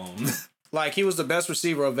 come on. Like he was the best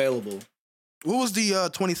receiver available. What was the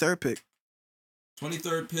 23rd pick?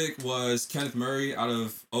 23rd pick was Kenneth Murray out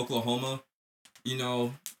of Oklahoma.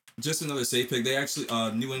 Just another safe pick. They actually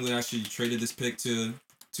New England actually traded this pick to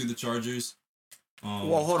the Chargers.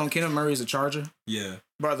 Well, hold on. Kenneth Murray is a Charger. Yeah.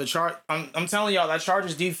 Bro, I'm telling y'all, that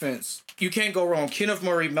Chargers defense, you can't go wrong. Kenneth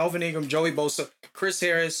Murray, Melvin Ingram, Joey Bosa, Chris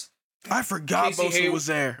Harris, I forgot Bosa was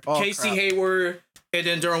there. Oh, Casey crap. Hayward, and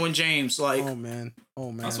then Derwin James. Like, Oh man.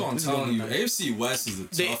 That's what I'm This is telling gonna you. be nice. AFC West is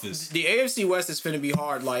the toughest. the AFC West is finna be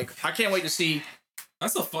hard. Like, I can't wait to see.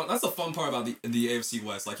 That's the fun part about the AFC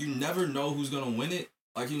West. Like, you never know who's gonna win it.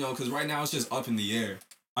 Like, because right now it's just up in the air.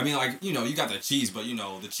 I mean, like, you got the Chiefs, but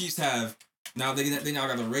the Chiefs have now they now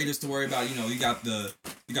got the Raiders to worry about. You got the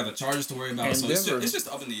Chargers to worry about. And So Denver. it's just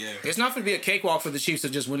up in the air. It's not finna be a cakewalk for the Chiefs to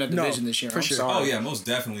just win that division this year. for I'm sure. sorry. Oh yeah, most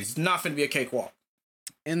definitely. It's not finna be a cakewalk.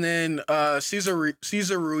 And then Cesar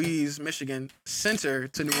Ruiz, Michigan, center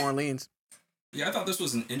to New Orleans. Yeah, I thought this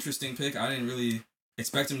was an interesting pick. I didn't really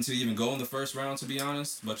expect him to even go in the first round, to be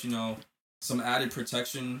honest. But some added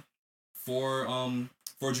protection for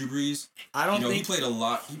Drew Brees. I don't He think played a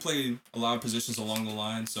lot. He played a lot of positions along the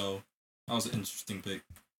line, so that was an interesting pick.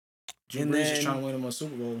 Drew And Brees is then- trying to win him a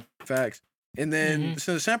Super Bowl. Facts. And then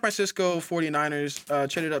so the San Francisco 49ers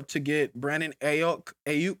traded up to get Brandon Ayuk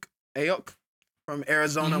from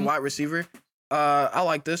Arizona, Mhm. wide receiver. I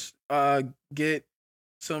like this. Get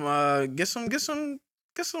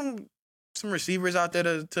some receivers out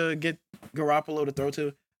there to get Garoppolo to throw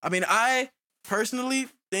to. I mean, I personally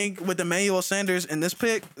think with Emmanuel Sanders in this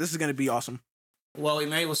pick, this is gonna be awesome. Well,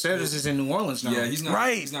 Emmanuel Sanders is in New Orleans now. Yeah, he's not.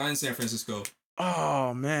 Right. He's not in San Francisco.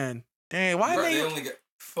 Oh man, dang! Why Right, they they? only got.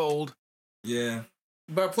 Fold. Yeah.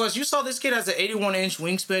 But plus, you saw this kid has an 81-inch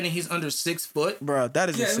wingspan and he's under 6 foot. Bro, that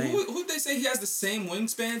is Yeah. insane. Who they say he has the same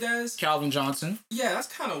wingspan as? Calvin Johnson. Yeah, that's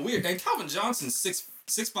kind of weird. And Calvin Johnson's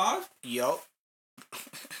 6'5", Yup.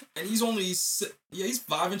 and he's only he's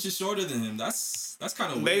 5 inches shorter than him. That's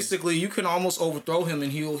kind of weird. Basically, you can almost overthrow him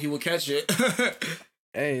and he will catch it.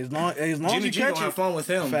 Hey, as long as Jimmy you G catch gonna have it, fun with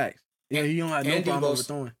him. facts. Yeah, he don't have no and problem Debo's-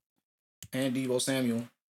 overthrowing. And Deebo Samuel.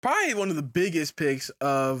 Probably one of the biggest picks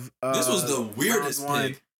of. This was the weirdest round one.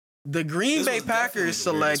 pick. The Green This Bay was definitely Packers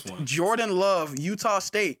the weirdest select one. Jordan Love, Utah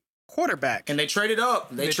State quarterback. And they traded up.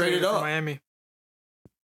 They traded for up. Miami.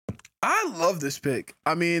 I love this pick.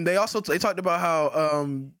 I mean, they talked about how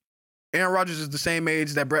Aaron Rodgers is the same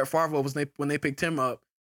age that Brett Favre was when they picked him up.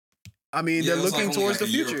 I mean, Yeah, they're it was looking like only towards like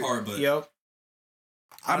the a year future. apart, but Yep.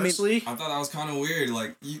 I mean- Honestly, I thought that was kind of weird.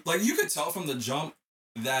 Like you could tell from the jump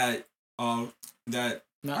that not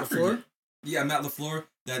I the floor. forget. Yeah, Matt LaFleur,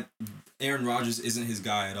 that Aaron Rodgers isn't his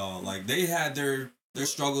guy at all. Like they had their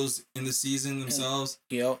struggles in the season themselves,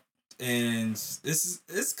 Yep. and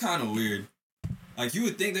it's kind of weird. Like you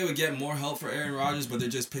would think they would get more help for Aaron Rodgers, but they're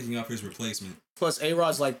just picking up his replacement. Plus,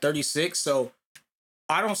 A-Rod's like 36, so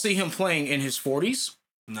I don't see him playing in his 40s.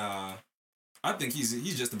 Nah, I think he's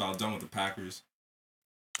just about done with the Packers.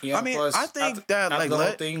 Yeah, I mean, plus, I think after, that after like the whole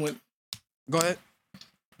let. thing with Go ahead.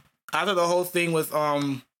 after the whole thing with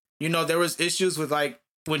there was issues with like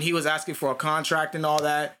when he was asking for a contract and all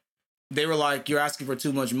that. They were like, "You're asking for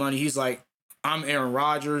too much money." He's like, "I'm Aaron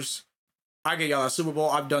Rodgers. I get y'all a Super Bowl.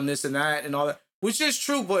 I've done this and that and all that," which is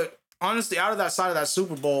true. But honestly, out of that side of that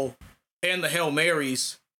Super Bowl and the Hail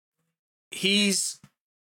Marys, he's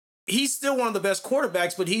still one of the best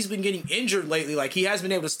quarterbacks. But he's been getting injured lately. Like he hasn't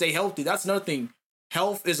been able to stay healthy. That's another thing.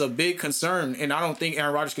 Health is a big concern, and I don't think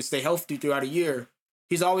Aaron Rodgers can stay healthy throughout a year.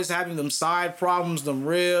 He's always having them side problems, them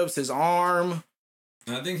ribs, his arm.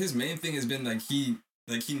 And I think his main thing has been like he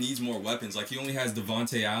needs more weapons. Like he only has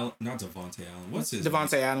Devontae Allen, not Devontae Allen. What's his name?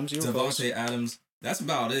 Devontae Adams. You were close. Devontae Adams. That's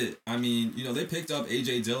about it. I mean, they picked up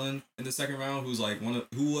AJ Dillon in the second round, who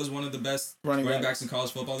was one of the best Running running back. backs in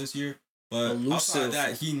college football this year. But outside Elusive. of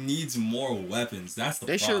that, he needs more weapons. That's the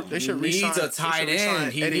They problem. should He needs re-sign- a they tight should re-sign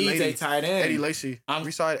end. He Eddie needs Lacy. a tight end. Eddie Lacy. I'm-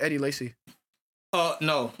 Reside Eddie Lacy.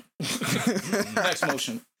 No. Next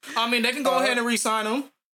motion. I mean, they can go ahead and re-sign him.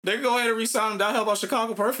 They can go ahead and re-sign him. That'll help out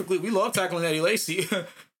Chicago perfectly. We love tackling Eddie Lacy.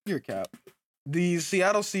 Your cap. The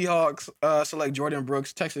Seattle Seahawks select Jordan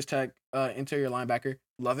Brooks, Texas Tech interior linebacker.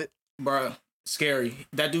 Love it. Bruh, scary.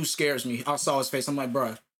 That dude scares me. I saw his face. I'm like,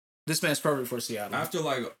 bruh, this man's perfect for Seattle. After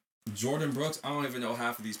like Jordan Brooks, I don't even know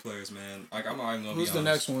half of these players, man. Like I'm not even gonna Who's be the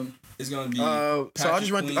honest. next one? It's gonna be. So I Patrick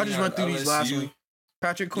just went Queen through these at last LSU. one.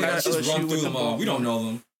 Patrick Queen Yeah, at just run LSU through with the them all. We don't know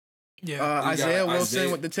them. Yeah. We got Isaiah Wilson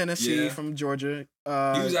Isaiah- with the Tennessee yeah. from Georgia. He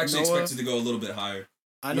was actually Noah, expected to go a little bit higher.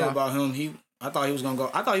 I know Yeah. about him. I thought he was gonna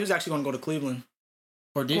go. I thought he was actually gonna go to Cleveland.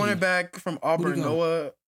 Or did he? cornerback from Auburn, go?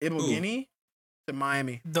 Noah Ibogini to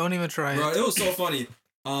Miami. Don't even try Bro, it. it was so funny.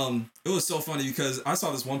 It was so funny because I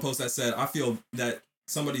saw this one post that said, I feel that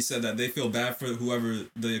somebody said that they feel bad for whoever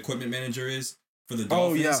the equipment manager is for the Oh,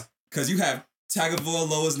 Dolphins. yeah. Because you have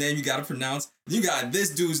Tagovailoa's name you got to pronounce. You got this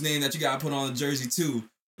dude's name that you got to put on the jersey too.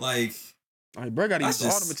 Like, Like, bro, got to That's use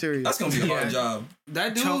all just- the material. That's gonna be a hard Yeah. job.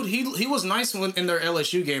 That dude, he was nice in their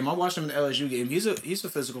LSU game. I watched him in the LSU game. He's a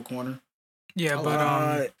physical corner. Yeah, Oh,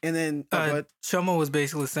 but and then Chomo was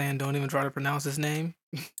basically saying don't even try to pronounce his name.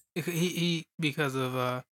 he because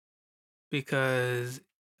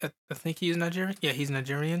I think he is Nigerian. Yeah, he's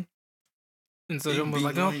Nigerian. And so Big Chomo was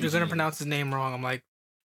like, B no, you're gonna Nigerian. pronounce his name wrong. I'm like,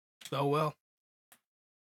 oh well.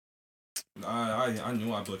 I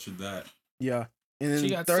knew I butchered that. yeah. And then She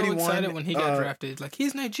got 31, so excited when he got uh, drafted. Like,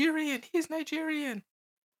 he's Nigerian. He's Nigerian.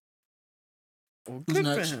 well, Who's good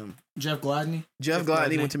for next? him. Jeff Gladney. Jeff Jeff Gladney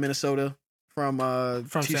Gladney. went to Minnesota from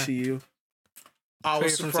TCU. I was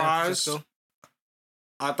Traded from San surprised. Francisco.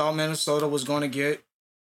 I thought Minnesota was going to get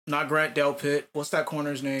not Grant Delpit. What's that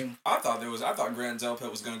corner's name? I thought Grant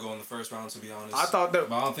Delpit was gonna go in the first round. To be honest, I thought that.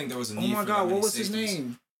 but I don't think there was a Oh need. my for God, that what many was his safeties.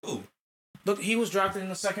 name? Who? Look, he was drafted in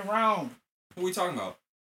the second round. Who are we talking about?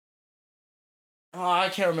 Oh, I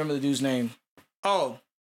can't remember the dude's name. Oh,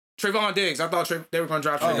 Trayvon Diggs. I thought they were going to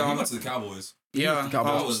draft Oh, he Trayvon. went to the Cowboys. Yeah, the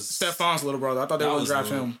Cowboys. that was Stefan's little brother. I thought they were going to draft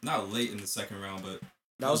him. Not late in the second round, but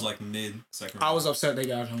That was was like mid second. I was upset they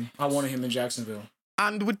got him. I wanted him in Jacksonville.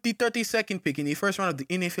 And with the 32nd pick in the first round of the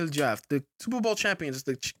NFL draft, the Super Bowl champions,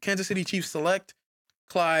 the Kansas City Chiefs, select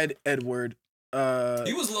Clyde Edward. He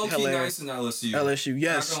was low key Hilaire. nice in LSU. LSU,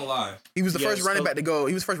 yes. Not gonna lie. He was the Yes, first running so- back to go.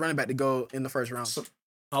 He was first running back to go in the first round. So,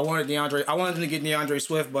 I wanted them to get DeAndre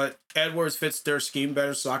Swift, but Edwards fits their scheme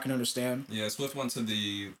better, so I can understand. Yeah, Swift went to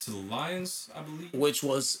the Lions, I believe.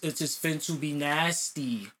 It's just fin to be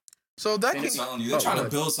nasty. So that I'm can, telling you, they're Oh, trying go to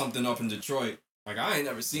ahead. build something up in Detroit. Like I ain't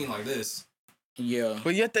never seen like this. Yeah,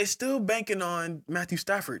 but yet they still banking on Matthew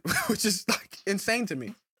Stafford, which is like insane to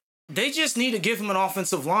me. they just need to give him an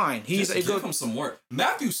offensive line. He's Just a give good. him some work.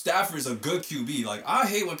 Matthew Stafford's a good QB. Like I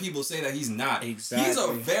hate when people say that he's not. He's a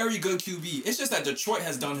Exactly. very good QB. It's just that Detroit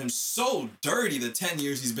has done him so dirty the 10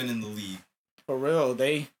 years he's been in the league. For real,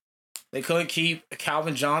 they couldn't keep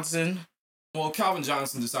Calvin Johnson. Well, Calvin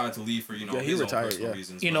Johnson decided to leave for Yeah, he his own retired, personal yeah.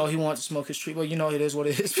 reasons. You but know, he wanted to smoke his tree, but you know it is what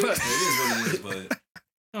it is. But it is what it is. But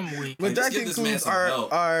I'm weak. But Like, just that give this man concludes some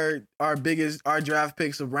help. our draft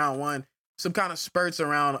picks of round one. Some kind of spurts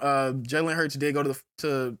around. Jalen Hurts did go to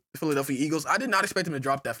the Philadelphia Eagles. I did not expect him to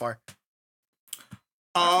drop that far.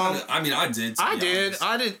 I mean, I did. to I be did. honest.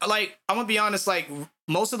 I did. Like, I'm gonna be honest. Like,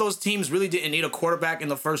 most of those teams really didn't need a quarterback in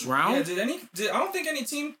the first Yeah, round. I don't think any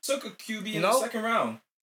team took a QB in the Nope. second round.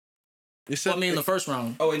 I mean, in the first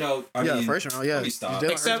round. Oh wait, no. I yeah, mean, first round. Yeah, let me stop.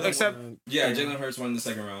 Jalen Except- Hurts except- won, Yeah, Jalen Hurts won in the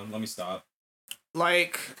second round. Let me stop.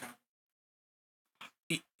 Like,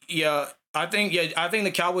 yeah, I think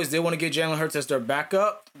the Cowboys did want to get Jalen Hurts as their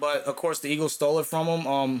backup, but of course the Eagles stole it from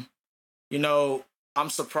him. You know, I'm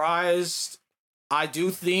surprised. I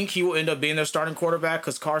do think he will end up being their starting quarterback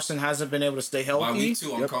because Carson hasn't been able to stay healthy. By week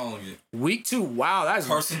 2, I'm Yep. calling it. Week 2, wow, that's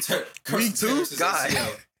Carson Week 2? tears his God.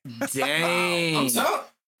 ACL. dang. I'm telling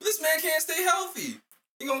this man can't stay healthy.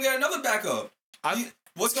 He gonna get another backup.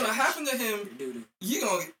 What's gonna happen to him?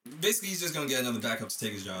 He's just gonna get another backup to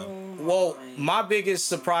take his job. Well, my biggest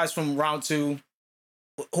surprise from round 2,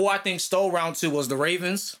 who I think stole round 2, was the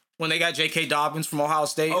Ravens when they got J.K. Dobbins from Ohio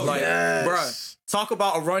State. Oh, yes. bruh, talk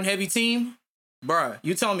about a run-heavy team. Bruh,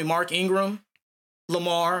 you telling me Mark Ingram,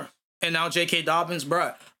 Lamar, and now J.K. Dobbins?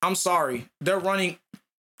 Bruh, I'm sorry. They're running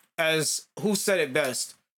as, who said it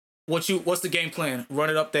best? What's the game plan? Run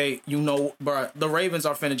it up, bruh. The Ravens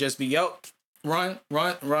are finna just be, run.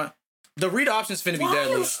 The read option's finna be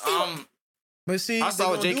deadly. But see, I they saw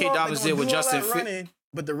what gonna J.K. do all- Dobbins they gonna did with do all Justin that Fields. running,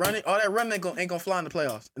 but all that running ain't gonna fly in the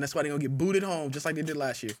playoffs, and that's why they gonna get booted home just like they did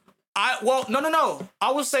last year. No.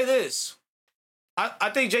 I will say this.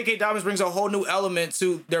 I think J.K. Dobbins brings a whole new element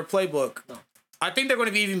to their playbook. I think they're going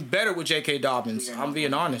to be even better with J.K. Dobbins. I'm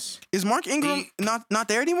being honest. Is Mark Ingram not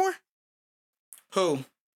there anymore? Who?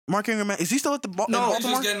 Mark Ingram, is he still at the No, He's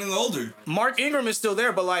Baltimore? just getting older. Mark Ingram is still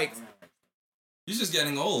there, but like He's just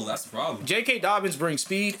getting old. That's the problem. J.K. Dobbins brings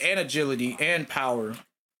speed and agility and power.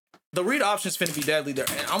 The read option's finna be deadly there.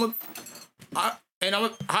 And I'm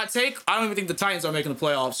a hot take. I don't even think the Titans are making the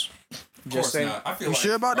playoffs. Of course not. I feel You like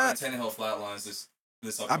sure about Ryan that? Tannehill flatlines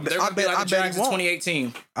this I upcoming bet- They're gonna be like the I bet he Jags of won't.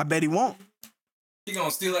 2018. I bet he won't. He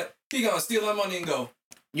gonna steal it. He gonna steal that money and go.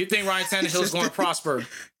 You think Ryan Tannehill's going to prosper?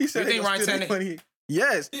 He said You think he gonna Ryan steal that Tannehill- money.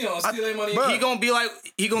 Yes. He gonna steal that money. Bruh. He gonna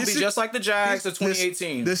be This is- just like the Jags of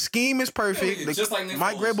 2018. The scheme is perfect. Yeah, just like Nick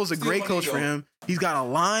Mike Foles. Vrabel's a Steal great money, coach go. for him. He's got a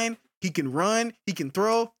line. He can run. He can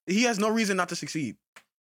throw. He has no reason not to succeed.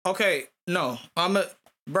 Okay, no, bro. It's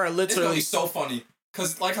gonna Literally, be so funny.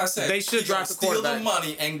 Cause like I said, They should he gonna draft the steal the quarterback.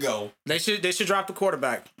 money and go. they should drop the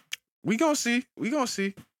quarterback. We gonna see. We gonna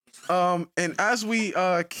see. And as we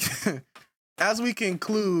as we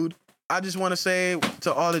conclude I just want to say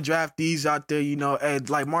to all the draftees out there, you know, hey,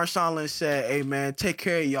 like Marshawn Lynch said, hey man, take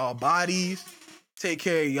care of y'all bodies, take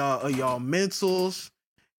care of y'all mentals,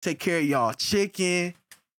 take care of y'all chicken.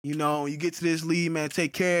 You know, you get to this league, man,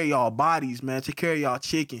 take care of y'all bodies, man. Take care of y'all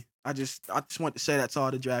chicken. I just want to say that to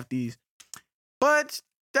all the draftees. But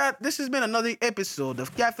this has been another episode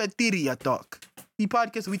of Cafeteria Talk, the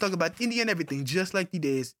podcast where we talk about Indian everything, just like the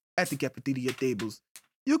days at the cafeteria tables.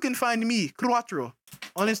 You can find me, Quattro,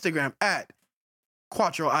 on Instagram at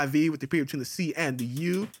QuattroIV with the period between the C and the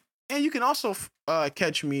U. And you can also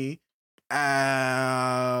catch me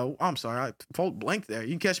I'm sorry, I blank there. You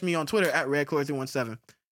can catch me on Twitter at RedClore317.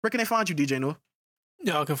 Where can they find you, DJ Noah?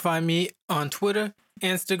 Y'all can find me on Twitter,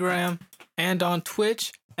 Instagram, and on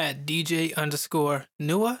Twitch at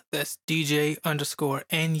DJ_Nuah. That's DJ_NUAH.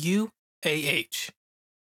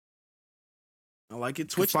 I like it.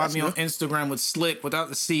 Twitch. Twitch. Find me on Instagram with Slick without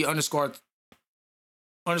the C _Rob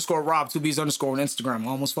 2B's_ on Instagram. I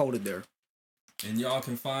almost folded there. And y'all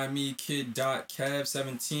can find me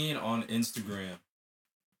kid.cav17 on Instagram.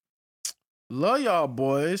 Love y'all,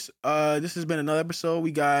 boys. This has been another episode. What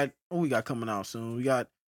we got coming out soon? We got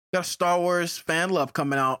Star Wars Fan Love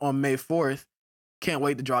coming out on May 4th. Can't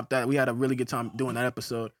wait to drop that. We had a really good time doing that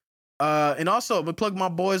episode. And also, we plug my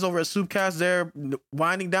boys over at Soupcast. They're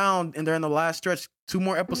winding down, and they're in the last stretch. 2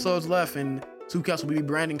 more episodes left, and Soupcast will be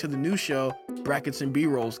branding to the new show, Brackets and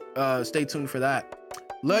B-Rolls. Stay tuned for that.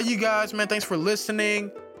 Love you guys, man. Thanks for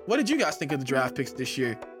listening. What did you guys think of the draft picks this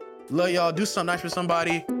year? Love y'all. Do something nice for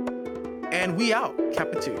somebody. And we out.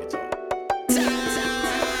 Cafeteria Talk.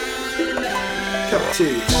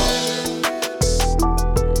 Cafeteria Talk.